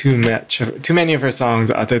know too many of her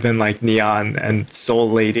songs other than like Neon and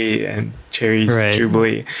Soul Lady and Cherry's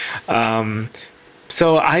Jubilee.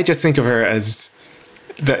 So I just think of her as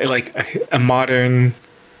a modern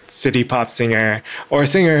city pop singer, or a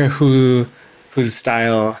singer whose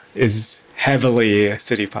style is heavily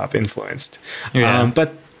city pop influenced.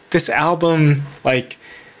 But this album, like,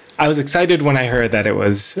 I was excited when I heard that it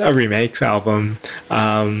was a remakes album.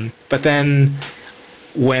 But then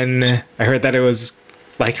when I heard that it was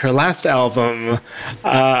like her last album,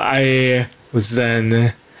 I was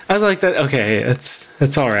like, that okay,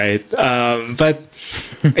 that's all right. But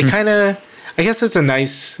it kind of, I guess it's a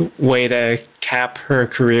nice way to cap her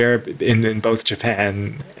career in both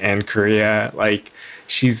Japan and Korea. Like,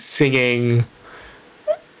 she's singing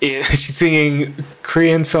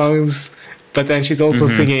Korean songs, but then she's also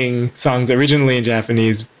singing songs originally in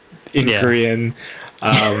Japanese in Korean.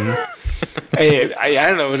 I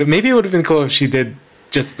don't know. Maybe it would have been cool if she did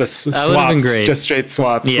just the swaps, just straight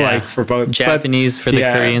swaps, like for both Japanese for the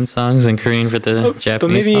Korean songs and Korean for the Japanese songs. But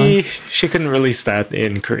maybe she couldn't release that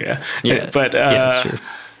in Korea. But that's true.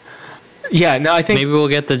 Yeah, no, I think maybe we'll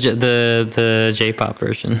get the J-pop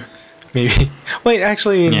version. Maybe. Wait,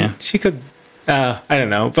 actually, she could. I don't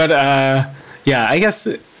know, but I guess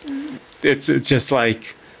it's just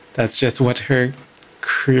like that's just what her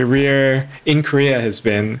career in Korea has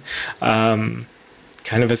been,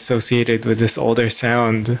 kind of associated with this older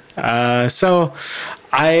sound. So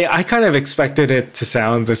I kind of expected it to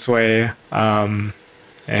sound this way,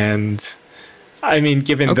 and I mean,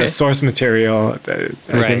 given Okay. the source material, I Right.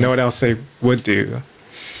 didn't know what else they would do.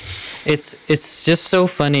 It's just so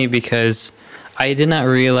funny because I did not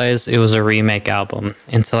realize it was a remake album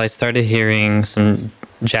until I started hearing some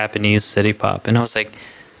Japanese city pop, and I was like,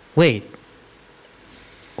 wait,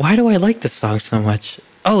 why do I like this song so much?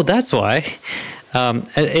 Oh, that's why.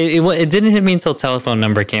 It didn't hit me until Telephone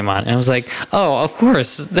Number came on, and I was like, oh, of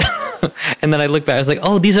course. And then I looked back, I was like,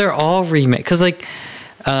 oh, these are all remake. Because like,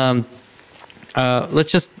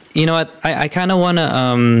 let's just, you know what? I kind of want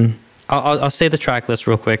to. I'll say the track list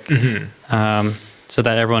real quick, so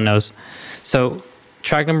that everyone knows. So,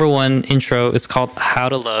 track number 1, intro. It's called "How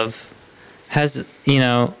to Love." Has, you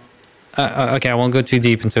know, okay, I won't go too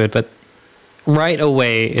deep into it, but right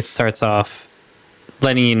away it starts off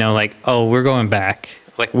letting you know, like, oh, we're going back.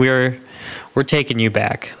 Like we're taking you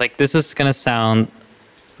back. Like this is gonna sound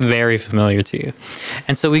very familiar to you.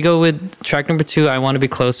 And so we go with track number 2, "I Want to Be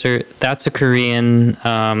Closer." That's a Korean,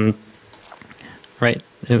 right?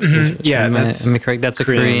 Yeah, am that's I correct? That's a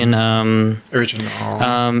Korean original.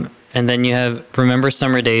 and then you have "Remember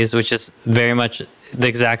Summer Days," which is very much the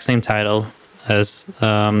exact same title as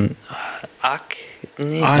Ak.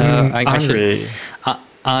 Henri.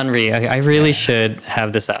 Henri. I really should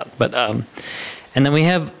have this out, but and then we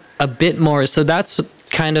have a bit more. So that's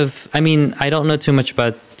kind of. I mean, I don't know too much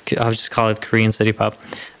about. I'll just call it Korean city pop,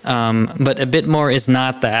 but a bit more is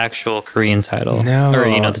not the actual Korean title, No.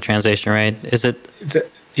 or the translation, right? Is it?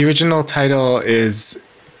 The original title is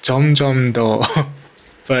점점더,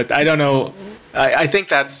 but I don't know. I think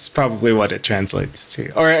that's probably what it translates to.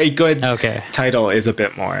 Or a good title is a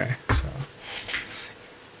bit more. So.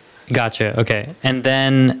 Gotcha. Okay. And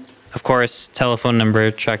then, of course, Telephone Number,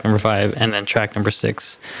 track number 5, and then track number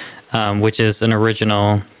 6, which is an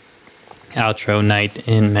original outro, "Night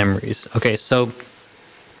in Memories." Okay, so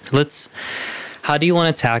how do you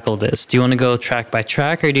want to tackle this? Do you want to go track by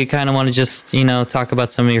track, or do you kind of want to just, talk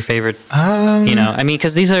about some of your favorite, I mean,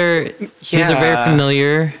 because these are very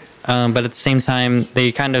familiar, but at the same time,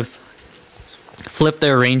 they kind of flip the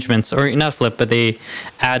arrangements, or not flip, but they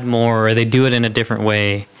add more, or they do it in a different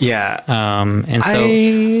way. Yeah. And so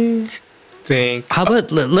I think. How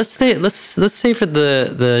about let's say for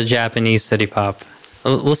the Japanese city pop,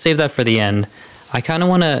 we'll save that for the end. I kind of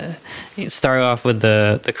want to start off with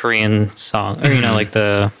the Korean song, or like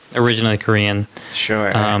the originally Korean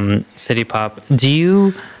city pop. Did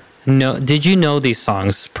you know these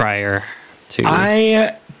songs prior to?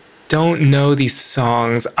 I don't know these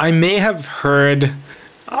songs. I may have heard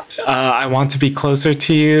 "I Want to Be Closer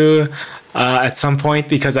to You" at some point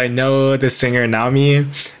because I know the singer Nami,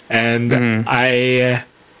 and I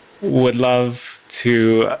would love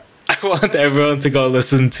to. I want everyone to go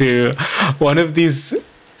listen to one of these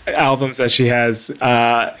albums that she has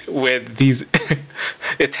with these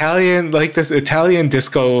Italian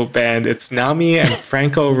disco band. It's Nami and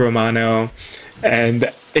Franco Romano, and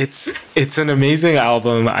it's an amazing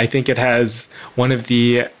album. I think it has one of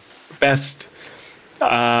the best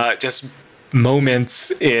just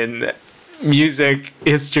moments in music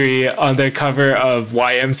history on their cover of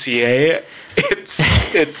YMCA.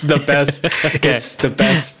 It's the best. It's the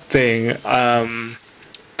best thing.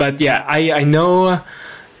 But yeah, I know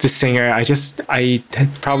the singer. I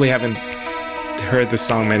probably haven't heard the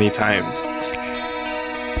song many times.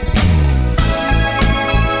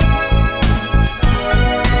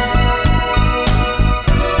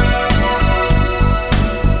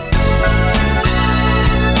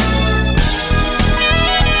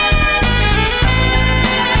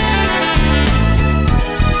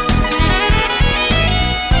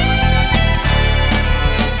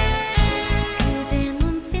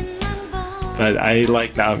 But I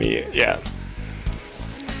like Nami, yeah.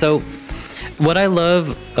 So, what I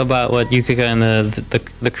love about what Yukika and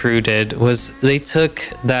the crew did was they took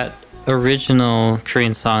that original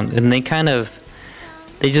Korean song and they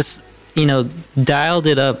just dialed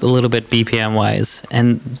it up a little bit BPM wise,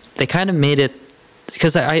 and they kind of made it,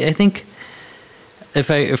 because I think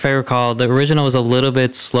if I recall, the original was a little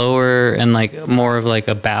bit slower and like more of like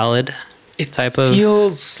a ballad type of. It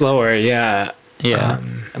feels slower, yeah. Yeah,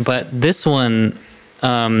 but this one,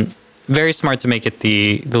 very smart to make it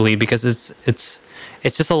the lead, because it's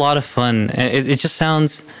just a lot of fun. It just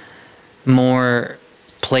sounds more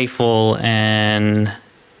playful and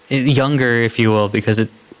younger, if you will, because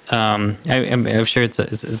I'm sure it's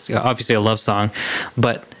obviously a love song,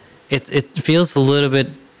 but it feels a little bit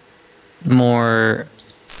more,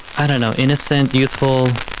 I don't know, innocent, youthful.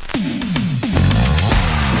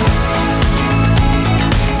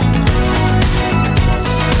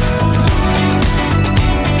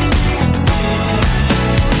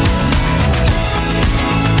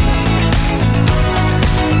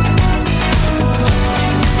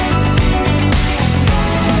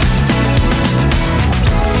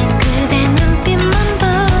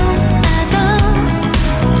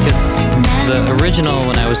 original,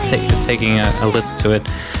 when I was taking a listen to it,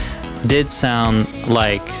 did sound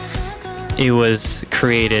like it was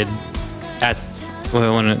created at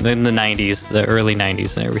in the 90s, the early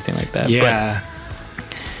 90s and everything like that. Yeah.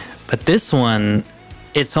 But this one,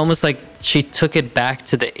 it's almost like she took it back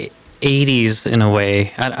to the 80s in a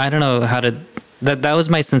way. I don't know how to... That was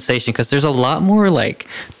my sensation, because there's a lot more like...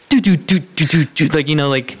 like, you know,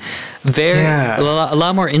 like... a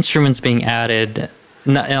lot more instruments being added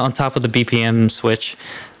on top of the BPM switch.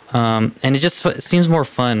 And it just seems more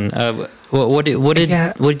fun. What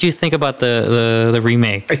did you think about the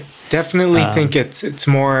remake? I definitely think it's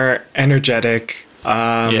more energetic.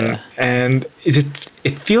 And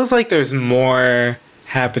it feels like there's more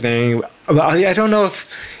happening. I don't know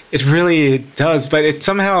if it really does, but it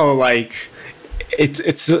somehow like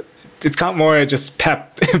it's got more just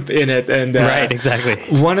pep in it. And right, exactly.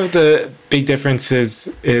 One of the big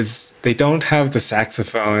differences is they don't have the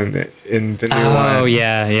saxophone in the new one. Oh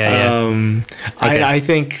yeah. Okay. I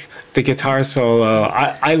think the guitar solo,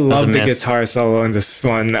 I love the guitar solo in this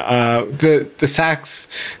one. The sax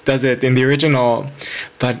does it in the original,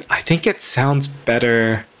 but I think it sounds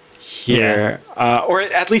better here, or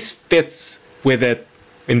it at least fits with it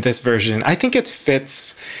in this version. I think it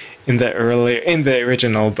fits in the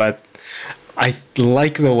original, but I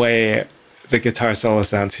like the way the guitar solo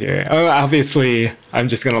sounds here. Oh, obviously, I'm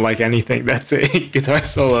just gonna like anything that's a guitar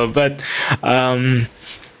solo, but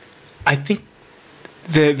I think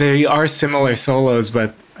they are similar solos,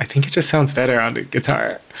 but I think it just sounds better on the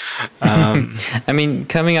guitar. I mean,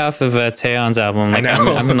 coming off of Taeyeon's album,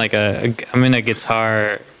 like I'm in a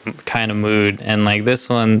guitar kind of mood, and like this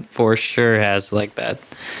one for sure has like that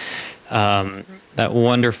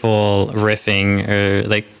wonderful riffing, or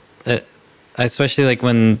like especially like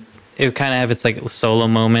when it kind of have its like solo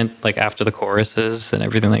moment, like after the choruses and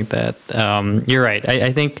everything like that. You're right.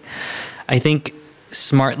 I think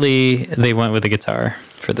smartly they went with the guitar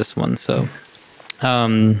for this one. So,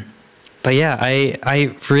 but yeah,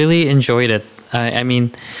 I really enjoyed it. I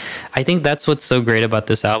mean, I think that's what's so great about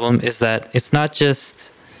this album, is that it's not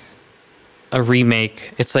just a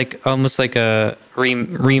remake. It's like almost like a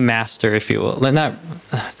remaster, if you will. Not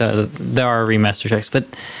there are remaster tracks, but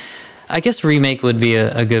I guess remake would be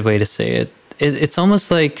a good way to say it. It's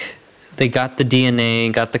almost like they got the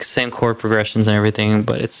DNA, got the same chord progressions and everything,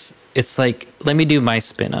 but it's like, let me do my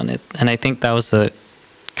spin on it. And I think that was the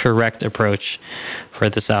correct approach for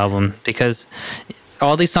this album, because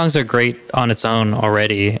all these songs are great on its own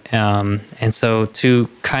already. And so to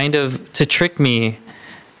trick me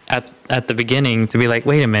at the beginning to be like,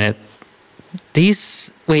 wait a minute, I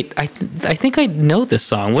think I know this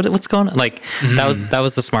song. What's going on? Like, that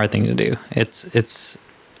was the smart thing to do.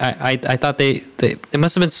 I thought it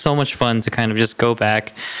must have been so much fun to kind of just go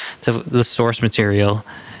back to the source material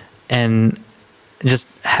and just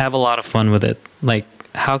have a lot of fun with it. Like,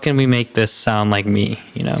 how can we make this sound like me,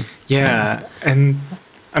 you know? Yeah, and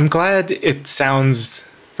I'm glad it sounds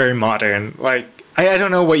very modern. Like, I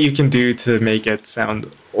don't know what you can do to make it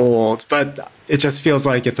sound old, but it just feels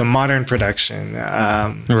like it's a modern production.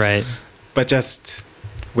 Right. But just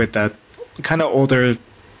with that kind of older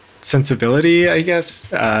sensibility, I guess.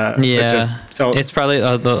 It's probably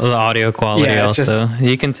the audio quality also.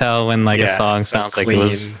 You can tell when like a song sounds like it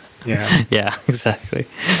was... Yeah, exactly.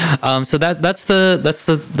 So that's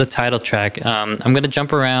the title track. I'm gonna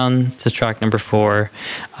jump around to track number 4.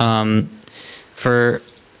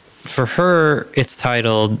 For her, it's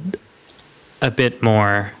titled A Bit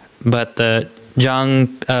More, but the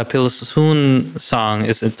Jang Pil-soon song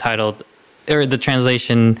is entitled, or the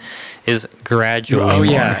translation is Gradually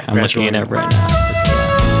More. I'm looking at it right now.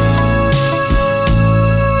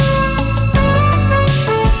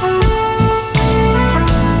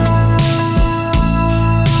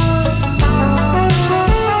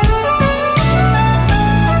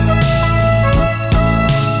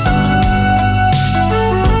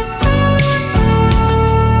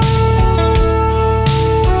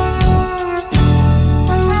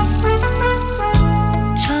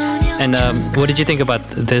 And what did you think about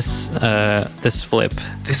this flip?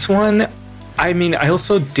 This one, I mean, I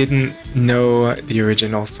also didn't know the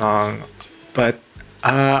original song, but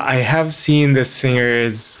I have seen the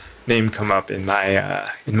singer's name come up in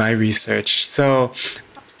my research. So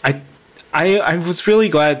I was really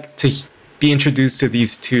glad to be introduced to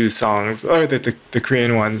these two songs, or the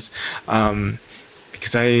Korean ones,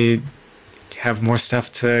 because I have more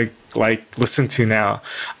stuff to like listen to now.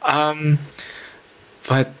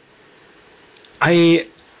 But I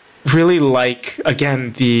really like,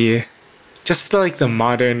 again, the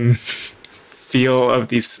modern feel of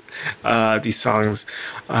these songs.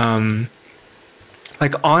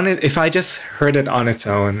 like on it, if I just heard it on its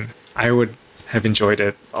own, I would have enjoyed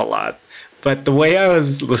it a lot. But the way I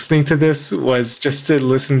was listening to this was just to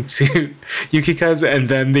listen to Yukika's and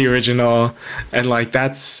then the original, and like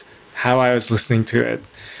that's how I was listening to it.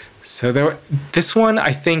 So this one,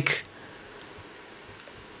 I think,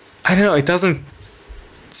 I don't know, it doesn't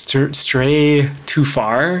stray too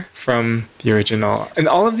far from the original, and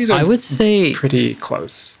all of these are, I would say, pretty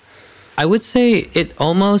close. I would say it's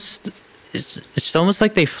almost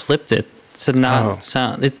like they flipped it to not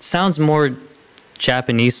sound. It sounds more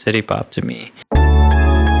Japanese city pop to me.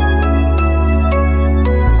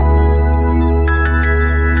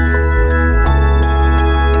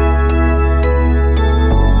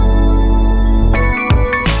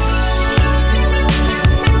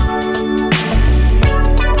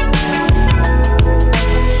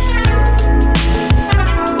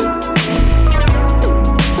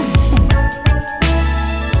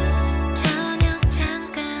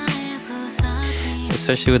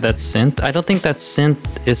 Especially with that synth. I don't think that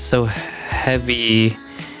synth is so heavy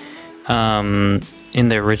in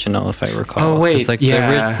the original, if I recall. Oh, wait. Like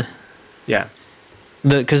yeah.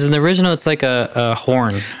 Because in the original, it's like a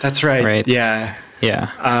horn. That's right. Right? Yeah.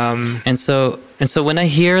 Yeah. And so when I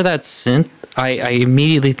hear that synth, I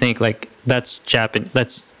immediately think like that's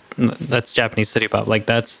Japanese city pop. Like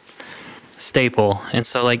that's staple. And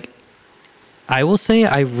so like I will say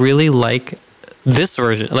I really like this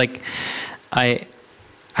version. Like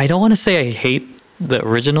I don't want to say I hate the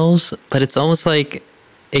originals, but it's almost like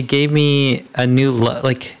it gave me a new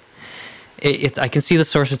like I can see the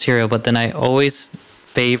source material, but then I always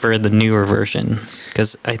favor the newer version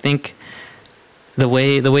because I think the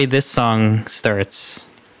way this song starts,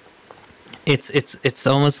 it's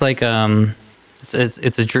almost like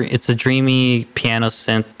it's a dreamy piano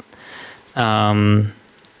synth. I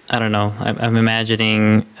don't know. I'm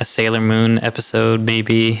imagining a Sailor Moon episode,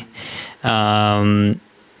 maybe.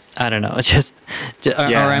 I don't know. Or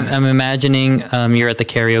I'm imagining you're at the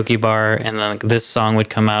karaoke bar and then like, this song would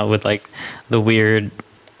come out with like the weird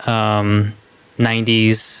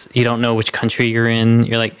 90s. You don't know which country you're in.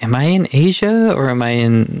 You're like, am I in Asia or am I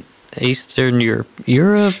in Eastern Europe?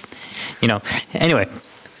 You know. Anyway,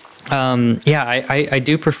 I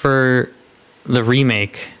do prefer the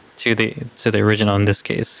remake to the original in this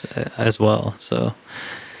case as well. So,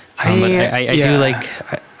 but I do like.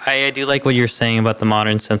 I do like what you're saying about the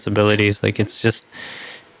modern sensibilities. Like it's just,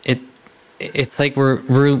 it's like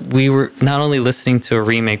we were not only listening to a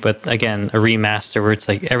remake, but again a remaster where it's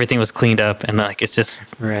like everything was cleaned up and like it's just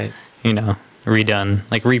right, redone,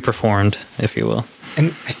 like reperformed, if you will. And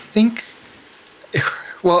I think,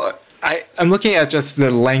 well, I'm looking at just the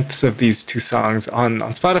lengths of these two songs on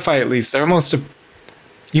Spotify at least. They're almost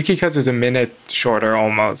Yukika's is a minute shorter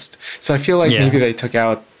almost. So I feel like maybe they took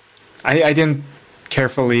out. I didn't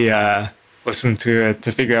carefully listen to it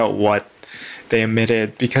to figure out what they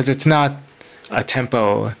omitted because it's not a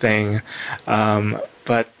tempo thing,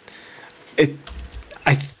 but I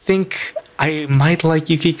think I might like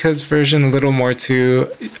Yukika's version a little more too.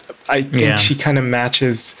 I think she kind of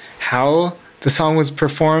matches how the song was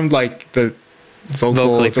performed, like the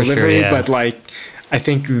vocal delivery, but like I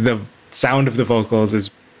think the sound of the vocals is,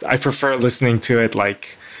 I prefer listening to it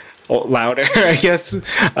like louder, I guess.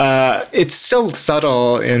 It's still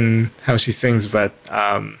subtle in how she sings, but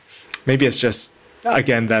maybe it's just,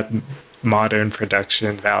 again, that modern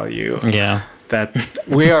production value that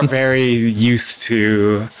we are very used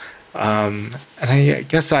to. And I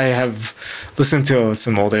guess I have listened to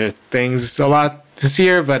some older things a lot this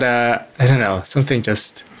year, but I don't know, something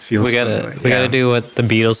just feels we gotta do what the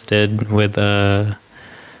Beatles did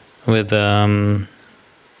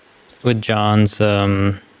with John's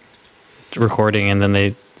recording, and then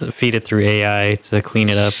they feed it through AI to clean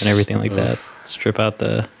it up and everything like that. Strip out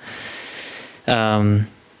the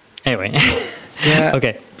anyway. Yeah.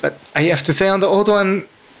 Okay. But I have to say on the old one,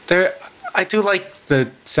 I do like the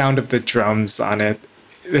sound of the drums on it.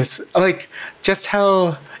 This, like, just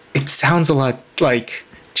how it sounds a lot like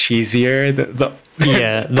cheesier. But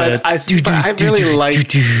I really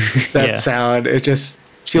like that sound. It just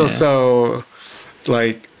feels so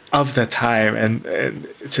like of the time, and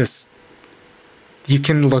it's just, you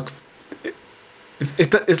can look.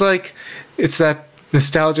 It's like it's that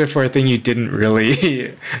nostalgia for a thing you didn't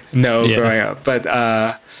really know growing up, but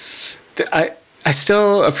I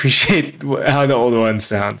still appreciate how the old one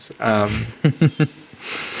sounds.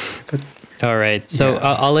 All right, so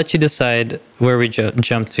I'll let you decide where we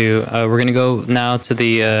jump to. We're gonna go now to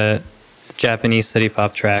the Japanese city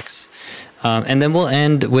pop tracks, and then we'll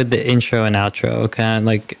end with the intro and outro. Kind of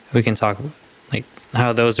like we can talk like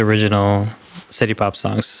how those original city pop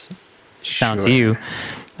songs sound to Sure. you.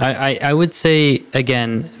 I would say,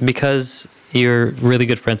 again, because you're really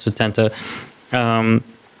good friends with Tenta,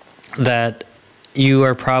 that you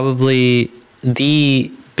are probably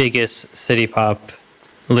the biggest city pop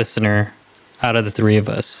listener out of the three of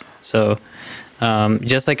us. So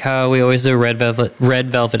just like how we always do a Red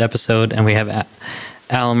Velvet episode, and we have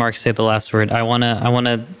Alan Mark say the last word. I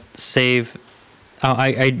wanna save.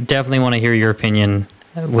 I definitely want to hear your opinion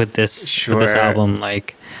with this album,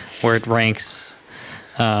 like where it ranks.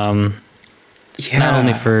 Not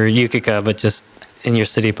only for Yukika, but just in your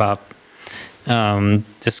city pop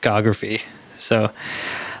discography. So,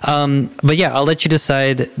 but yeah, I'll let you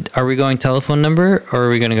decide. Are we going telephone number, or are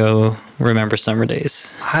we going to go Remember Summer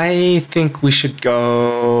Days? I think we should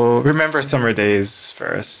go Remember Summer Days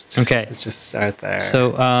first. Okay. Let's just start there.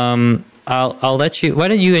 So, I'll let you. Why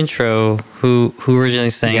don't you intro who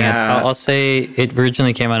originally sang it? I'll say it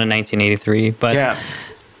originally came out in 1983, but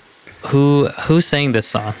who sang this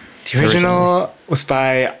song? The original was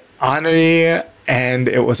by Henri, and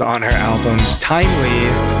it was on her album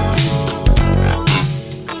Time-Lapse.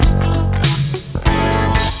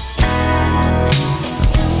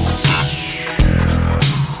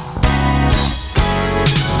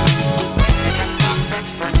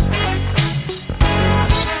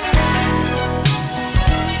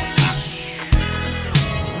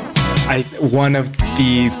 One of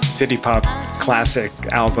the city pop classic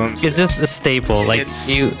albums. It's just a staple. Like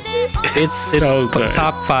it's so good.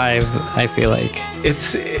 Top 5. I feel like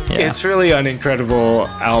it's really an incredible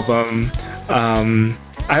album. I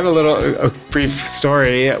have a brief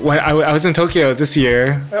story. When I was in Tokyo this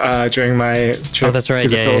year during my trip to the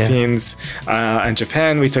Philippines and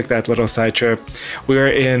Japan, we took that little side trip. We were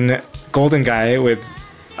in Golden Gai with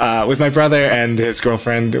my brother and his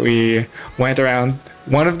girlfriend. We went around.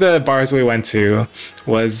 One of the bars we went to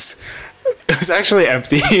was actually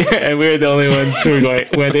empty, and we were the only ones who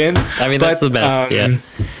went in. I mean, that's the best.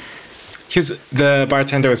 The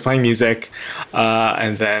bartender was playing music,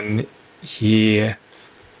 and then he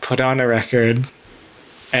put on a record,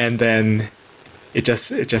 and then it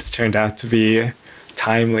just turned out to be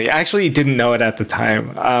Timely. I actually didn't know it at the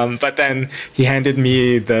time, but then he handed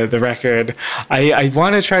me the record. I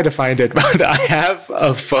want to try to find it, but I have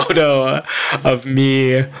a photo of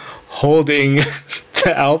me holding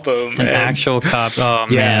the album. An actual copy. Oh,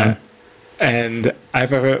 man. And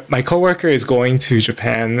my coworker is going to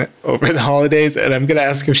Japan over the holidays, and I'm gonna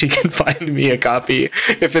ask if she can find me a copy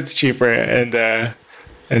if it's cheaper,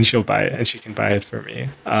 and she'll buy it, and she can buy it for me.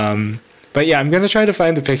 But yeah, I'm gonna try to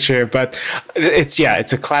find the picture. But it's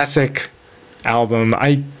a classic album.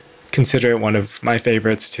 I consider it one of my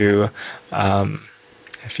favorites too. It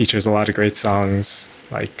features a lot of great songs,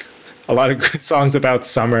 like a lot of good songs about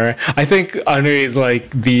summer. I think Henri is like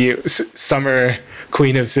the summer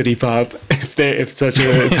queen of city pop, if such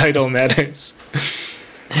a title matters.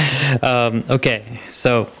 Okay,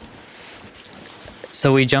 so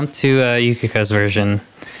we jump to Yukika's version,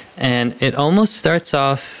 and it almost starts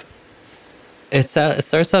off. It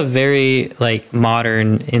starts off very like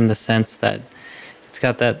modern in the sense that it's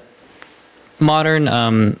got that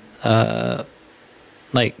modern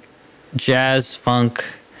like jazz funk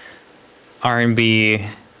R&B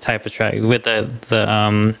type of track with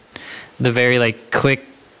the very like quick,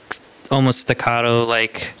 almost staccato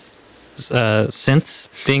like synths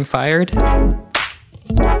being fired.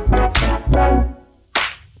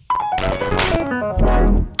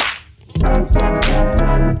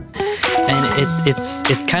 And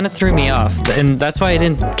it kind of threw me off, and that's why I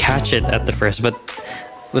didn't catch it at the first. But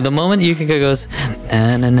with the moment Yukika goes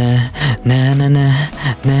na na na na na na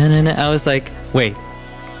na na na, I was like, wait,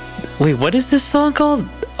 what is this song called?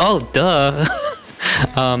 Oh, duh.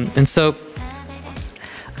 And so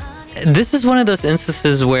this is one of those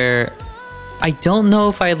instances where I don't know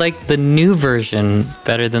if I like the new version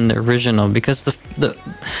better than the original, because the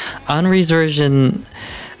Henri's version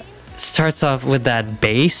starts off with that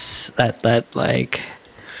bass, that like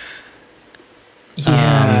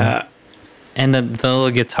and the little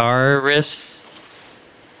guitar riffs.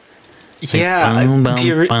 Yeah,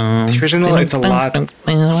 the original, it's a lot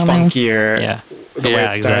funkier. Yeah, the way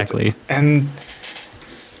it starts. Exactly. And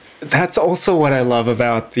that's also what I love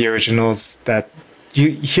about the originals, that you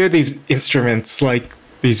hear these instruments, like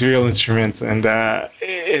these real instruments, and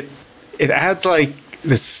it adds like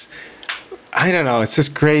this, I don't know, it's this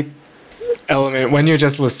great element when you're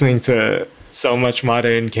just listening to so much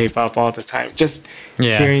modern K-pop all the time. Just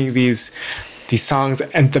hearing these songs,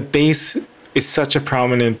 and the bass is such a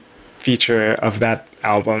prominent feature of that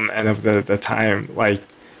album and of the time. Like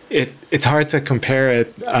it's hard to compare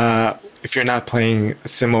it if you're not playing a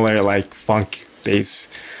similar like funk bass.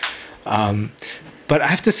 But I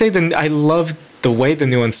have to say that I love the way the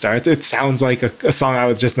new one starts. It sounds like a song I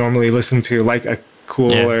would just normally listen to, like a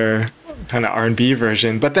cooler kind of R&B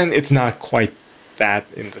version. But then it's not quite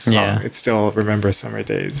that in the song. Yeah. It's still Remember Summer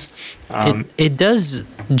Days. It does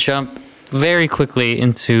jump very quickly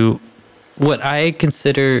into what I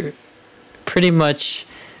consider pretty much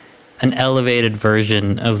an elevated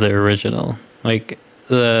version of the original. Like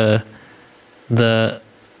the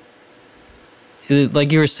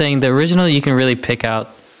like you were saying, the original you can really pick out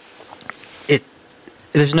it.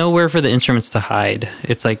 There's nowhere for the instruments to hide.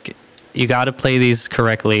 It's like you got to play these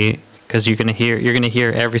correctly because you're gonna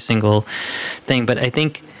hear every single thing. But I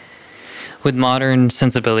think with modern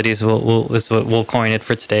sensibilities, we'll coin it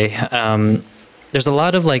for today. There's a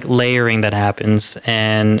lot of like layering that happens,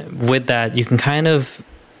 and with that, you can kind of,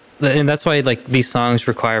 and that's why like these songs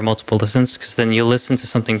require multiple listens, because then you listen to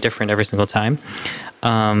something different every single time.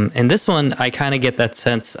 And this one, I kind of get that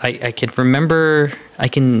sense. I can remember, I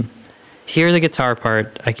can hear the guitar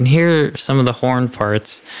part, I can hear some of the horn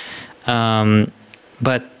parts, but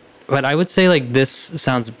I would say like this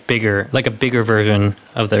sounds bigger, like a bigger version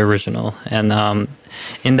of the original, and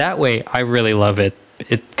in that way, I really love it.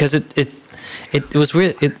 Because it was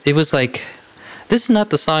weird. It was like, this is not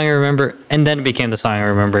the song I remember, and then it became the song I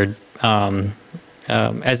remembered,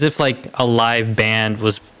 as if like a live band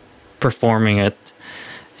was performing it,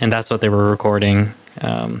 and that's what they were recording.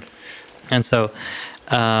 And so,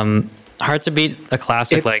 hard to beat a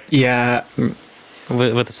classic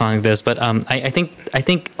with a song like this. But I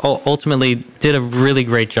think ultimately did a really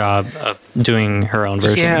great job of doing her own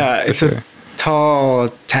version. Yeah, it's a tall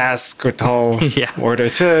task or tall order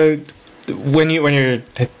to when you're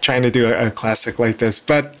trying to do a classic like this.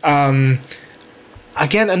 But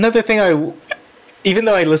again, another thing, even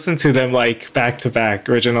though I listened to them like back to back,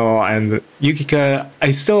 original and Yukika,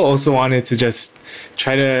 I still also wanted to just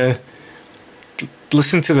try to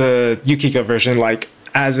listen to the Yukika version like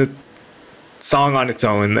as a song on its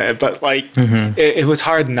own. But like it was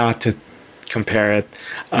hard not to compare it.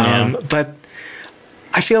 But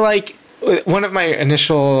I feel like one of my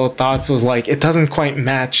initial thoughts was like, it doesn't quite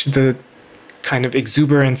match the kind of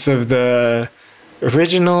exuberance of the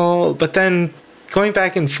original. But then going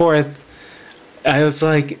back and forth, I was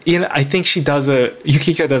like, I think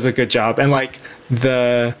Yukika does a good job. And like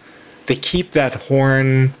they keep that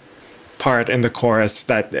horn part in the chorus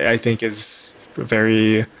that I think is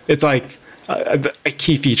it's like a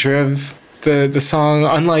key feature of the song,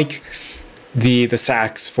 unlike the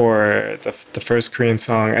sax for the first Korean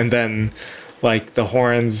song, and then like the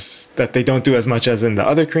horns that they don't do as much as in the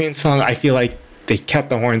other Korean song. I feel like they kept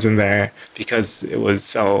the horns in there because it was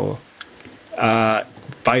so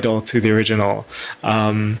vital to the original,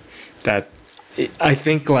 that I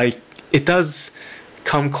think like it does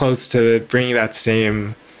come close to bringing that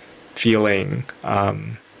same feeling,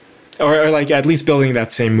 or like at least building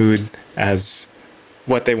that same mood as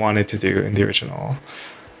what they wanted to do in the original.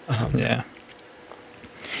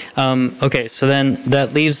 Okay, so then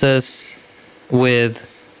that leaves us with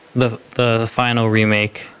the final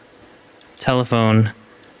remake, Telephone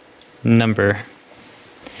Number,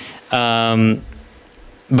 by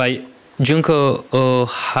Junko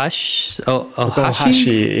Ohashi.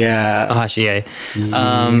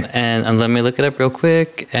 And let me look it up real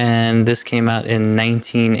quick. And this came out in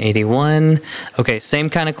 1981. Okay, same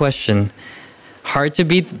kind of question. Hard to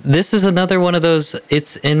beat. This is another one of those.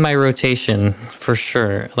 It's in my rotation for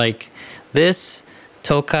sure. Like this,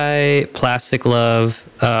 Tokai, Plastic Love.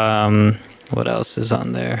 What else is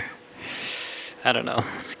on there? I don't know.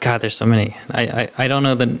 God, there's so many. I don't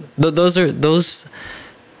know. Those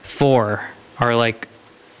four are like,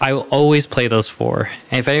 I will always play those four.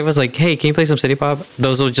 And if anyone's like, hey, can you play some city pop?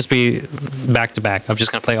 Those will just be back to back. I'm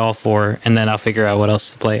just gonna play all four, and then I'll figure out what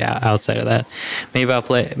else to play outside of that. Maybe I'll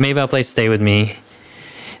play Stay With Me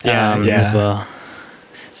as well.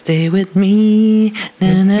 Stay with me.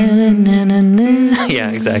 Na, na, na, na, na. Yeah,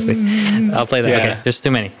 exactly. I'll play that. Yeah. Okay, there's too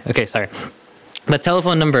many. Okay, sorry. But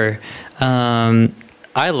Telephone Number, I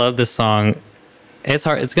love this song. It's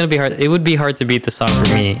hard. It's gonna be hard. It would be hard to beat the song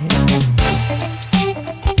for me.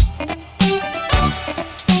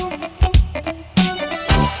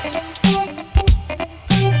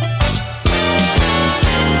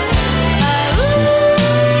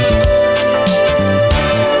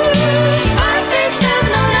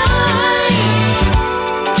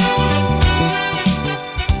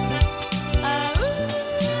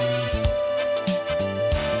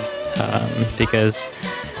 Because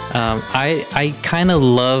I kind of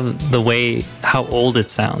love the way how old it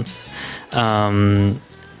sounds.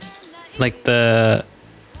 Like the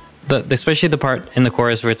especially the part in the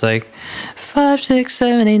chorus where it's like 5, 6,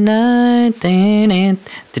 7, 8, 9.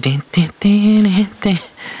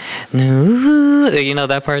 No, you know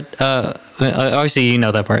that part. Obviously, you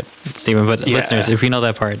know that part, Steven. But listeners, if you know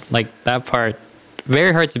that part, like that part,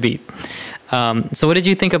 very hard to beat. So, what did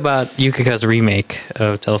you think about Yukika's remake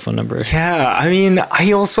of Telephone Number? Yeah, I mean,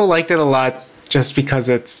 I also liked it a lot just because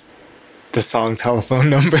it's the song Telephone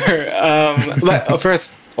Number. But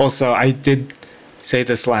first, also, I did say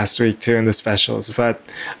this last week too in the specials, but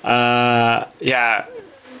yeah,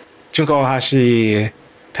 Junko Ohashi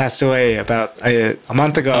passed away about a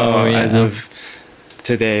month ago as of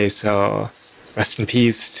today. So rest in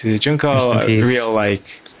peace to Junko, a real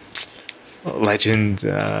like legend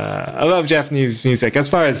of Japanese music as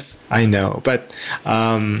far as I know. But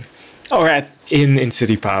in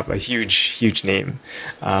city pop, a huge name.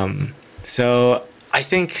 So I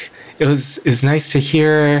think it was nice to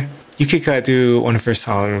hear Yukika do one of her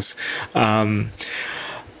songs. But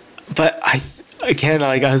I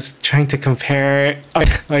was trying to compare,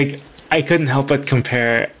 like I couldn't help but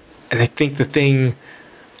compare, and I think the thing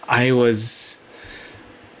I was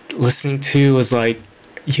listening to was like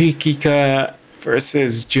Yukika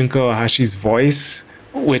versus Junko Ohashi's voice,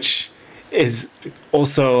 which is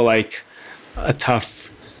also like a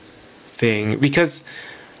tough thing because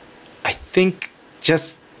I think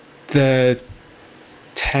just the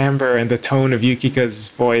timbre and the tone of Yukika's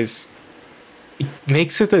voice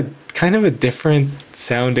makes it a kind of a different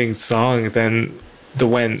sounding song than the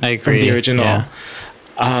When from the original. Yeah.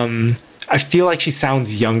 I feel like she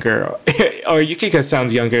sounds younger, or Yukika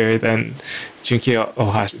sounds younger than Junko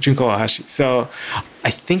Ohashi. So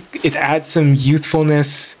I think it adds some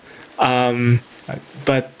youthfulness,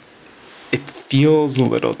 but it feels a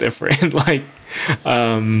little different. Like,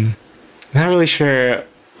 not really sure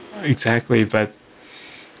exactly, but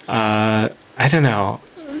I don't know.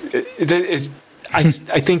 I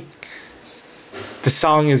think the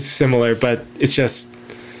song is similar, but it's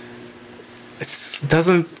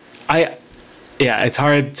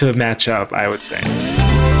hard to match up, I would say.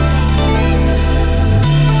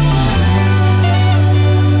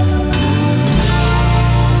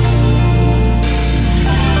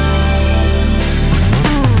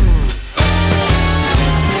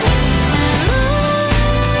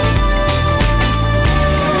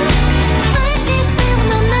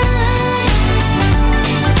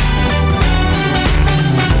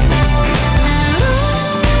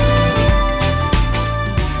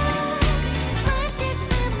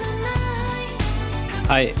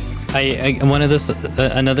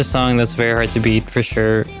 Another song that's very hard to beat for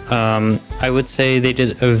sure. I would say they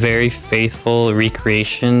did a very faithful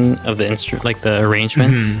recreation of the like the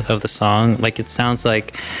arrangement of the song. Like it sounds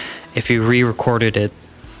like if you re-recorded it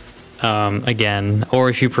again, or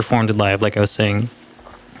if you performed it live, like I was saying,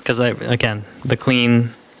 because again the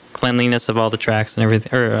cleanliness of all the tracks and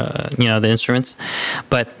everything, or the instruments.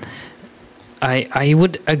 But I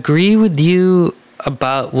would agree with you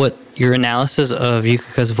about what your analysis of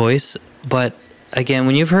Yukika's voice, but again,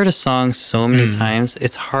 when you've heard a song so many times,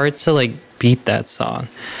 it's hard to like beat that song.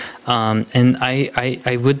 And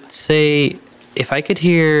I would say if I could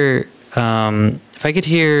hear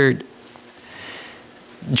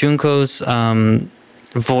Junko's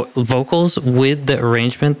vocals with the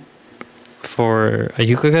arrangement for a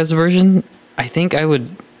Yukika's version, I think I would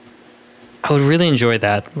really enjoy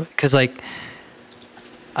that, because like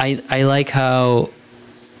I like how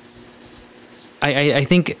I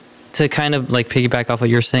think, to kind of like piggyback off what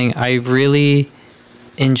you're saying, I really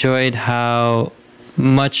enjoyed how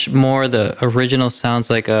much more the original sounds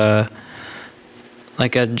like a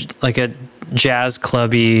jazz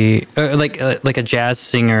clubby, or like a jazz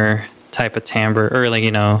singer type of timbre, or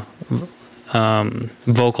like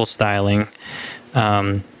vocal styling,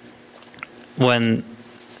 when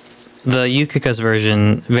the Yukika's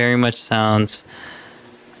version very much sounds,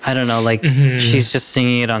 I don't know, like she's just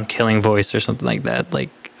singing it on Killing Voice or something like that, like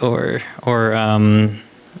or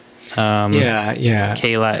Kayla,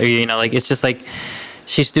 like it's just like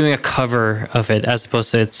she's doing a cover of it as opposed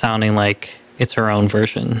to it sounding like it's her own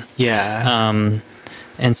version. And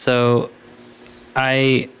so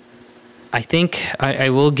I think I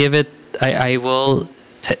will give it, I will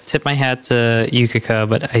tip my hat to Yukika,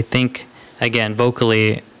 but I think again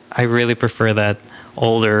vocally I really prefer that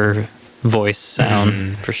older voice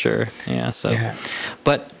sound for sure.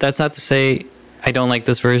 But that's not to say I don't like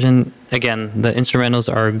this version. Again, the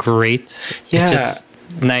instrumentals are great. It's just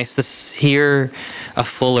nice to hear a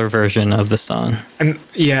fuller version of the song. And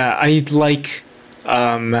I like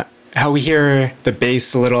how we hear the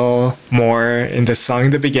bass a little more in the song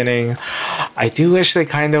in the beginning. I do wish they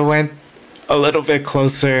kind of went a little bit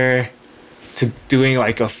closer to doing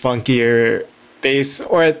like a funkier bass,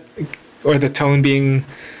 or the tone being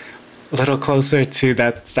a little closer to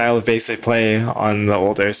that style of bass they play on the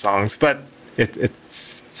older songs. But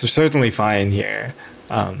it's certainly fine here.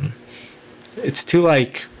 It's too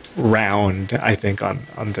like round, I think,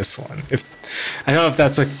 on this one. If I don't know if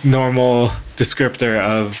that's a normal descriptor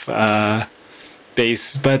of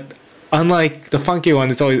bass, but unlike the funky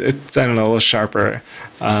one, it's I don't know, a little sharper.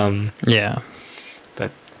 Yeah.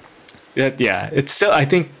 But yeah, it's still, I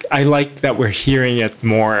think I like that we're hearing it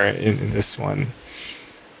more in this one,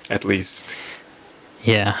 at least.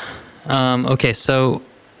 Yeah. Okay, so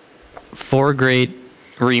 4 great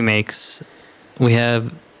remakes. We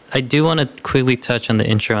have. I do want to quickly touch on the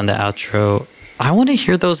intro and the outro. I want to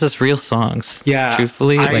hear those as real songs. Yeah.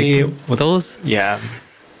 Truthfully, those. Yeah.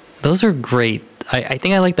 Those are great. I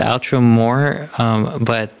think I like the outro more,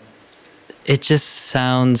 but it just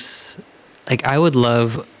sounds like I would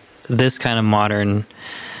love this kind of modern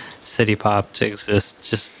city pop to exist.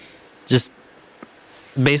 Just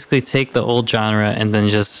basically take the old genre and then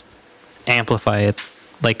just amplify it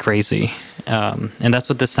like crazy. And that's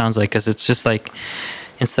what this sounds like, because it's just like,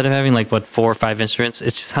 instead of having like 4 or 5 instruments,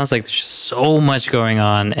 it just sounds like there's just so much going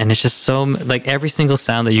on, and it's just so like every single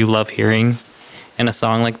sound that you love hearing in a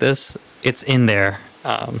song like this, it's in there.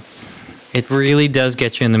 It really does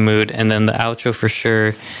get you in the mood, and then the outro for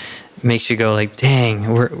sure makes you go like,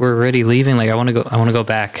 "Dang, we're already leaving. Like I want to go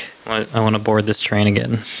back. I want to board this train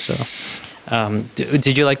again." So,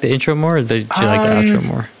 did you like the intro more, or did you like the outro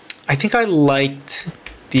more? I think I liked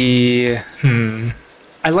the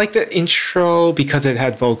I liked the intro because it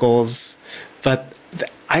had vocals, but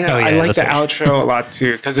I like the outro a lot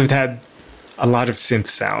too because it had a lot of synth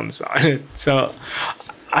sounds on it. So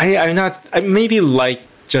I maybe like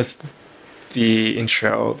just the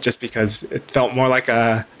intro just because it felt more like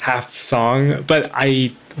a half song, but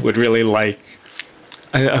I would really like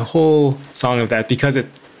a whole song of that because it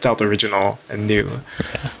felt original and new.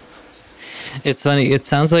 Yeah. It's funny. It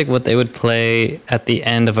sounds like what they would play at the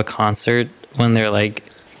end of a concert when they're like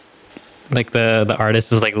the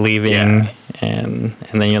artist is like leaving, and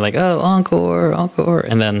then you're like, oh, encore,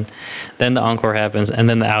 and then the encore happens, and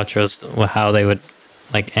then the outro is how they would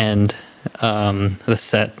like end the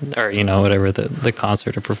set, or whatever the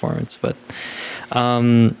concert or performance. But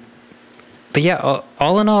yeah,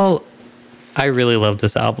 all in all, I really loved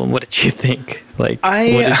this album. What did you think? Like,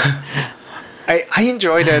 I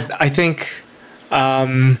enjoyed it. I think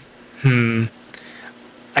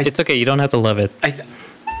it's okay. You don't have to love it.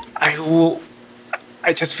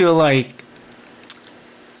 I just feel like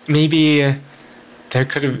maybe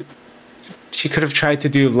she could have tried to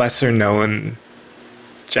do lesser known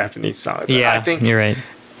Japanese songs. Yeah, I think you're right.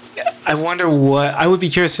 I wonder I would be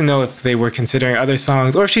curious to know if they were considering other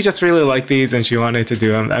songs, or if she just really liked these and she wanted to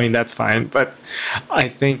do them. I mean, that's fine. But I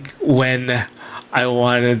think when I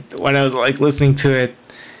was like listening to it,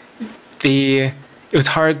 it was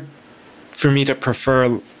hard for me to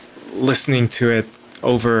prefer listening to it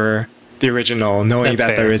over the original, knowing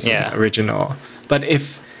that there is an original. But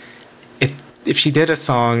if she did a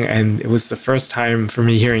song and it was the first time for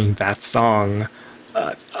me hearing that song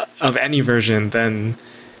of any version, then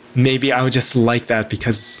maybe I would just like that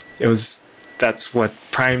because that's what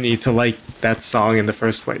primed me to like that song in the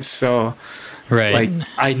first place. So right, like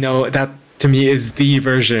I know that to me is the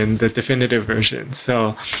version, the definitive version.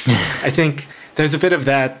 So I think there's a bit of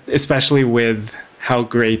that, especially with how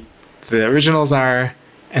great the originals are.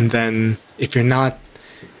 And then if you're not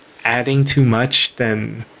adding too much,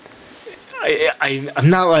 then I'm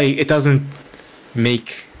not like, it doesn't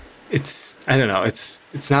make, I don't know, it's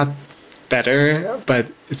not better, but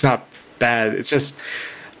it's not bad. It's just,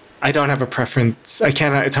 I don't have a preference.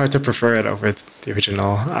 It's hard to prefer it over the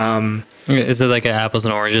original. Is it like an apples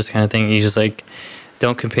and oranges kind of thing? You just like,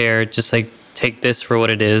 don't compare, just like take this for what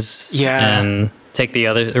it is. Yeah. And take the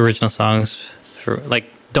other original songs for like,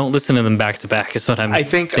 don't listen to them back to back is what I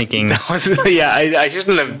think thinking. I shouldn't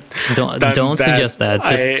have don't suggest that.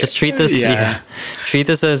 Just treat this treat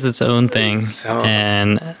this as its own thing,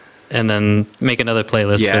 and then make another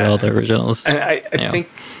playlist for all the originals. And I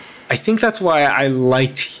think that's why I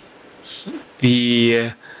liked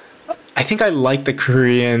the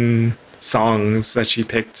Korean songs that she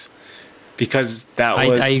picked, because that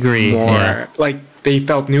was I agree. more like they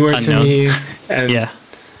felt newer to me, and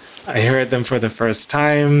I heard them for the first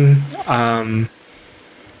time.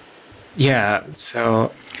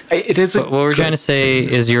 So it is. What we're trying to say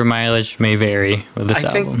is your mileage may vary with this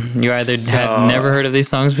album. You either had never heard of these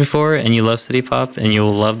songs before and you love city pop and you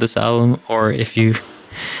will love this album, or if you're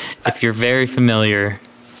very familiar,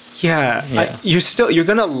 Yeah, Yeah. you're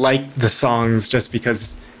gonna like the songs just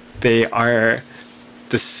because they are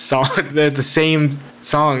the song. They're the same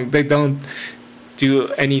song. They don't do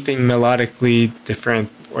anything melodically different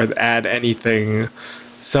or add anything.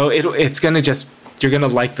 So it's gonna just, you're gonna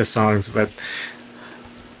like the songs, but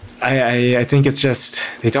I think it's just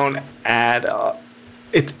they don't add.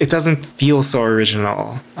 It doesn't feel so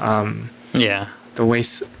original. Yeah. The way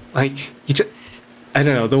like you just, I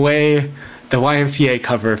don't know, the way the YMCA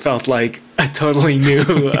cover felt like a totally new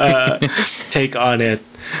take on it.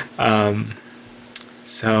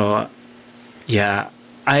 So yeah,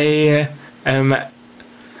 I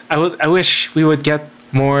wish we would get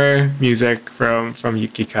more music from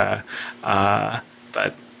Yukika,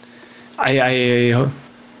 but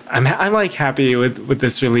I'm like happy with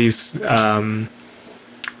this release.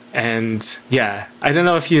 And yeah, I don't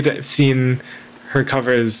know if you'd seen her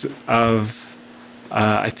covers of.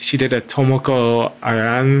 I think she did a Tomoko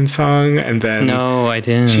Aran song, and then No, I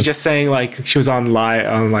didn't. she just sang, like, she was on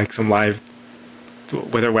like some live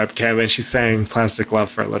with her webcam, and she sang "Plastic Love"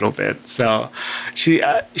 for a little bit. So she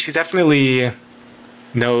definitely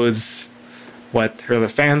knows what her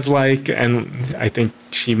fans like, and I think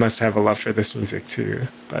she must have a love for this music too.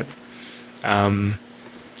 But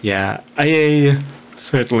yeah, I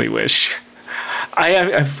certainly wish.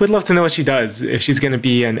 I would love to know what she does, if she's going to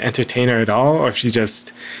be an entertainer at all, or if she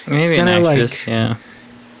just Maybe an actress, yeah.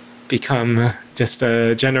 become just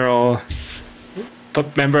a general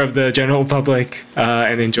member of the general public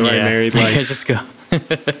and enjoy a married life. Just go.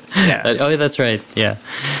 Yeah. Oh, that's right. Yeah.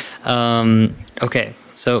 Okay,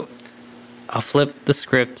 so I'll flip the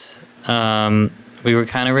script. We were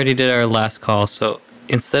kind of ready to do our last call, so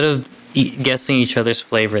instead of guessing each other's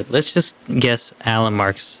favorite, let's just guess Alan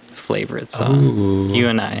Mark's favorite song. Ooh. You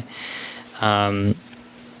and I. I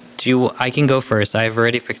can go first. I've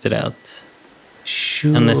already picked it out.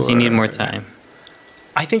 Sure. Unless you need more time.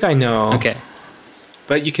 I think I know. Okay.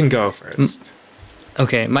 But you can go first.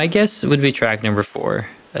 Okay, my guess would be track number 4,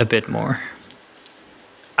 A Bit More.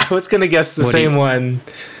 I was going to guess the same one.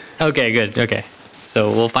 Okay, good. Okay.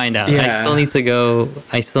 So we'll find out. Yeah. I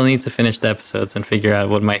still need to finish the episodes and figure out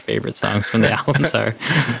what my favorite songs from the albums are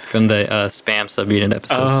from the spam subunit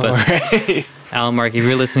episodes. Oh, but right. Alan Mark, if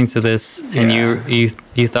you're listening to this and you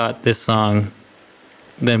thought this song,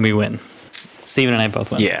 then we win. Steven and I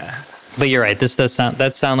both win. Yeah. But you're right.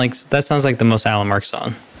 That sounds like the most Alan Mark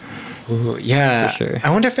song. Ooh, yeah. For sure.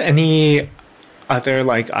 I wonder if any other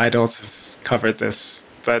like idols have covered this,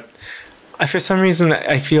 but for some reason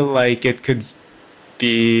I feel like it could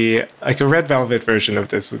be like a Red Velvet version of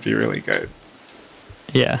this would be really good.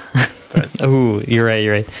 Yeah. Ooh, you're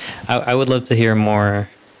right. I would love to hear more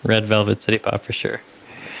Red Velvet City Pop for sure.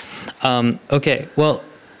 Okay, well,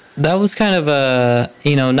 that was kind of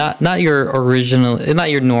not your original, not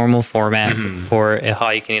your normal format for a How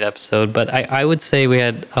You Can Eat episode, but I would say we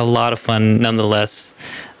had a lot of fun nonetheless.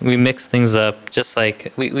 We mixed things up, just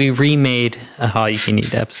like we remade a How You Can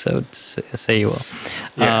Eat episode, to say you will.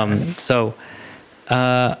 Yeah. So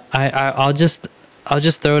I'll just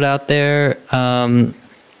throw it out there.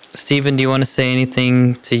 Steven, do you want to say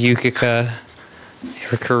anything to Yukika,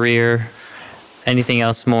 her career? Anything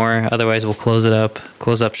else more? Otherwise, we'll close up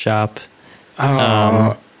shop.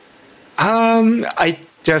 It's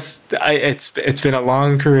been a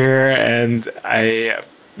long career, and I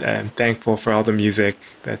am thankful for all the music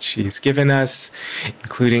that she's given us,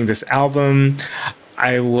 including this album.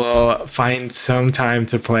 I will find some time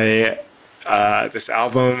to play this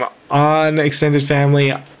album on Extended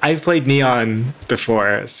Family. I've played Neon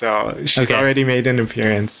before, so she's already made an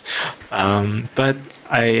appearance. But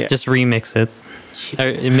I just remix it.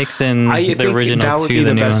 Mix in the original. That would be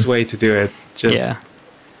the best way to do it.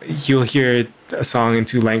 You'll hear a song in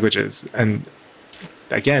 2 languages, and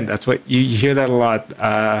again, that's what you hear that a lot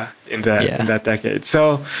in that decade.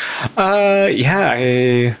 So,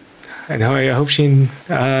 I know. I hope she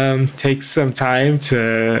takes some time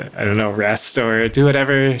to, I don't know, rest or do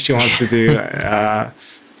whatever she wants to do.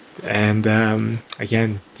 And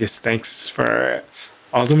again, just thanks for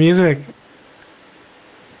all the music.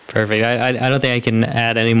 Perfect. I don't think I can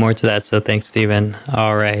add any more to that. So thanks, Steven.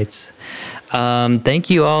 All right. Thank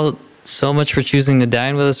you all so much for choosing to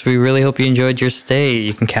dine with us. We really hope you enjoyed your stay.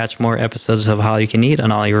 You can catch more episodes of How You Can Eat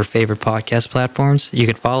on all your favorite podcast platforms. You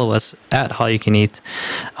can follow us at How You Can Eat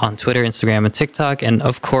on Twitter, Instagram, and TikTok. And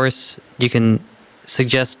of course, you can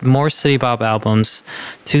suggest more City Pop albums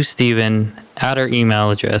to Steven at our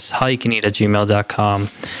email address, howyoucaneat@gmail.com.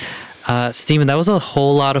 Steven, that was a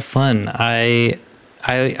whole lot of fun.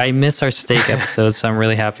 I miss our steak episode, so I'm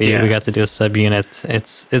really happy we got to do a subunit.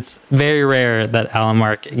 It's very rare that Alan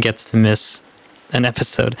Mark gets to miss an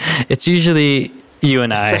episode. It's usually you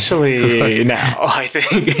and Especially now, I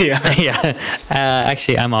think. Yeah. Yeah.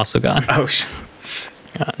 Actually, I'm also gone. Oh,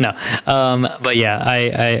 No. But yeah,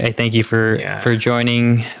 I thank you for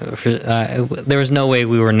joining. There was no way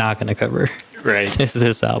we were not going to cover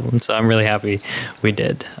this album, so I'm really happy we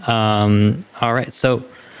did. All right, so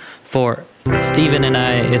for Steven and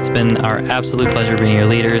I, it's been our absolute pleasure being your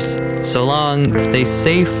leaders. So long, stay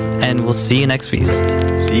safe, and we'll see you next feast.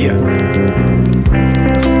 See ya.